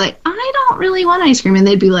and I'd be like, I don't really want ice cream. And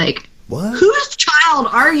they'd be like, what? Whose child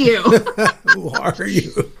are you? Who are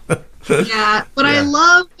you? Yeah, but I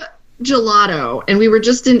love gelato. And we were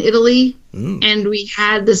just in Italy and we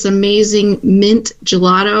had this amazing mint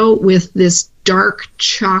gelato with this dark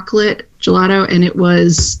chocolate gelato, and it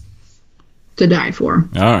was to die for.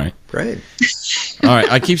 All right. Great. All right.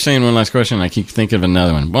 I keep saying one last question. I keep thinking of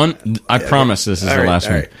another one. I promise this is the last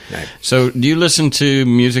one. Right. So do you listen to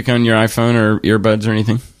music on your iPhone or earbuds or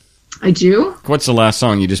anything? I do. What's the last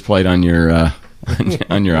song you just played on your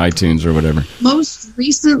on your iTunes or whatever? Most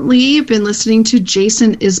recently, I've been listening to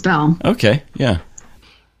Jason Isbell. Okay. Yeah.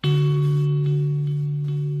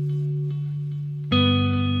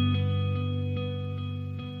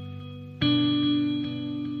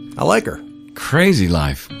 I like her. Crazy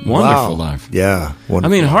life. Wonderful life. Yeah. I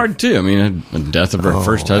mean, hard too. I mean, the death of her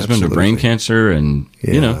first husband to brain cancer, and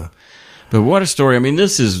you know. But what a story! I mean,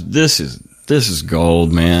 this is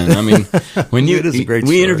gold, man. I mean, when It is a great we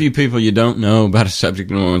story. interview people you don't know about a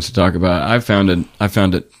subject no one wants to talk about, I found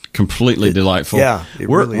it completely delightful. Yeah, it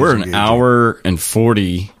really we're is an engaging. hour and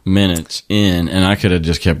 40 minutes in, and I could have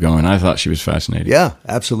just kept going. I thought she was fascinating. Yeah,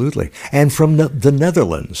 absolutely. And from the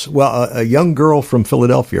Netherlands, well, a young girl from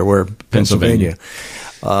Philadelphia, where Pennsylvania,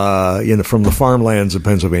 from the farmlands of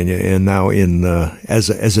Pennsylvania, and now as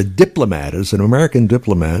a diplomat, as an American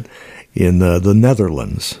diplomat in the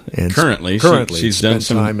Netherlands, and Currently she's spent done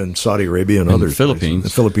some time in Saudi Arabia and other Philippines.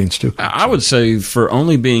 places. The Philippines too. I would say for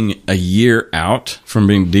only being a year out from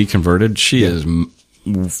being deconverted, she is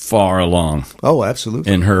far along Oh,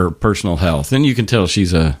 absolutely. in her personal health, and you can tell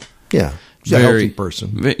she's a She's a healthy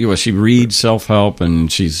person. Well, she reads self-help,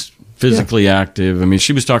 and she's physically active. I mean,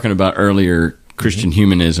 she was talking about earlier Christian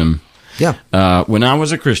humanism. Yeah. When I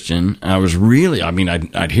was a Christian, I was really,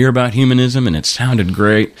 I'd hear about humanism, and it sounded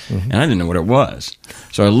great, and I didn't know what it was.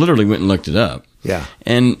 So I literally went and looked it up. Yeah.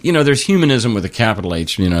 And, there's humanism with a capital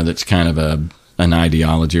H, that's kind of an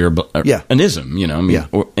ideology or an ism,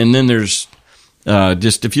 and then there's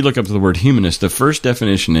just, if you look up the word humanist, the first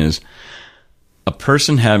definition is a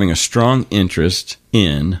person having a strong interest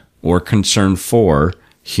in or concern for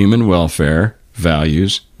human welfare,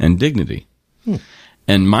 values, and dignity.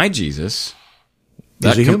 And my Jesus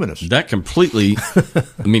is a humanist. That completely,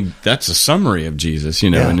 that's a summary of Jesus,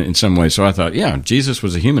 in some ways. So I thought, Jesus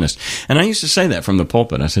was a humanist. And I used to say that from the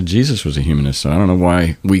pulpit. I said, Jesus was a humanist. So I don't know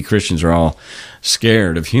why we Christians are all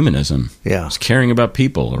scared of humanism. Yeah. It's caring about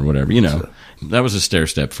people or whatever, That was a stair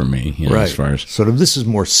step for me, right. as far as. Sort of, this is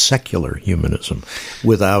more secular humanism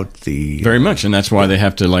without the. Very much. And that's why they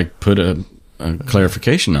have to, put a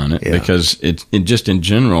clarification on it, because it just in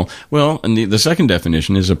general, and the second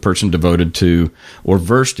definition is a person devoted to or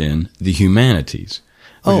versed in the humanities.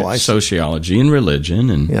 I see. Sociology and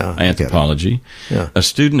religion and anthropology. Yeah. A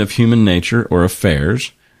student of human nature or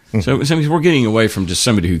affairs. So we're getting away from just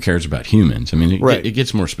somebody who cares about humans. It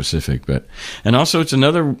gets more specific, and also it's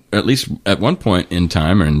another, at least at one point in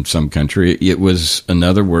time or in some country, it was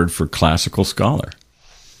another word for classical scholar.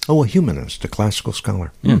 Oh, a humanist, a classical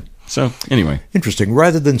scholar. Yeah. So, anyway. Interesting.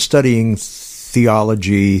 Rather than studying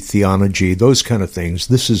theology, those kind of things,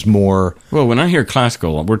 this is more... Well, when I hear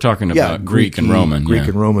classical, we're talking about Greek and Roman. Greek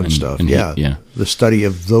and Roman stuff, and the study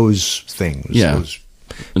of those things. Yeah. Those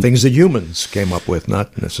things that humans came up with,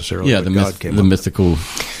 not necessarily what God came up with. The mythical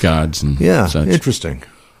gods and such. Interesting.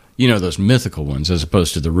 Those mythical ones as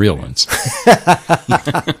opposed to the real ones.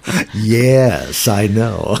 Yes, I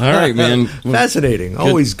know. All right, man. Fascinating.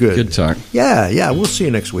 Always good. Good talk. Yeah. We'll see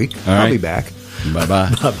you next week. I'll be back.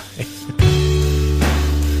 Bye-bye. Bye-bye.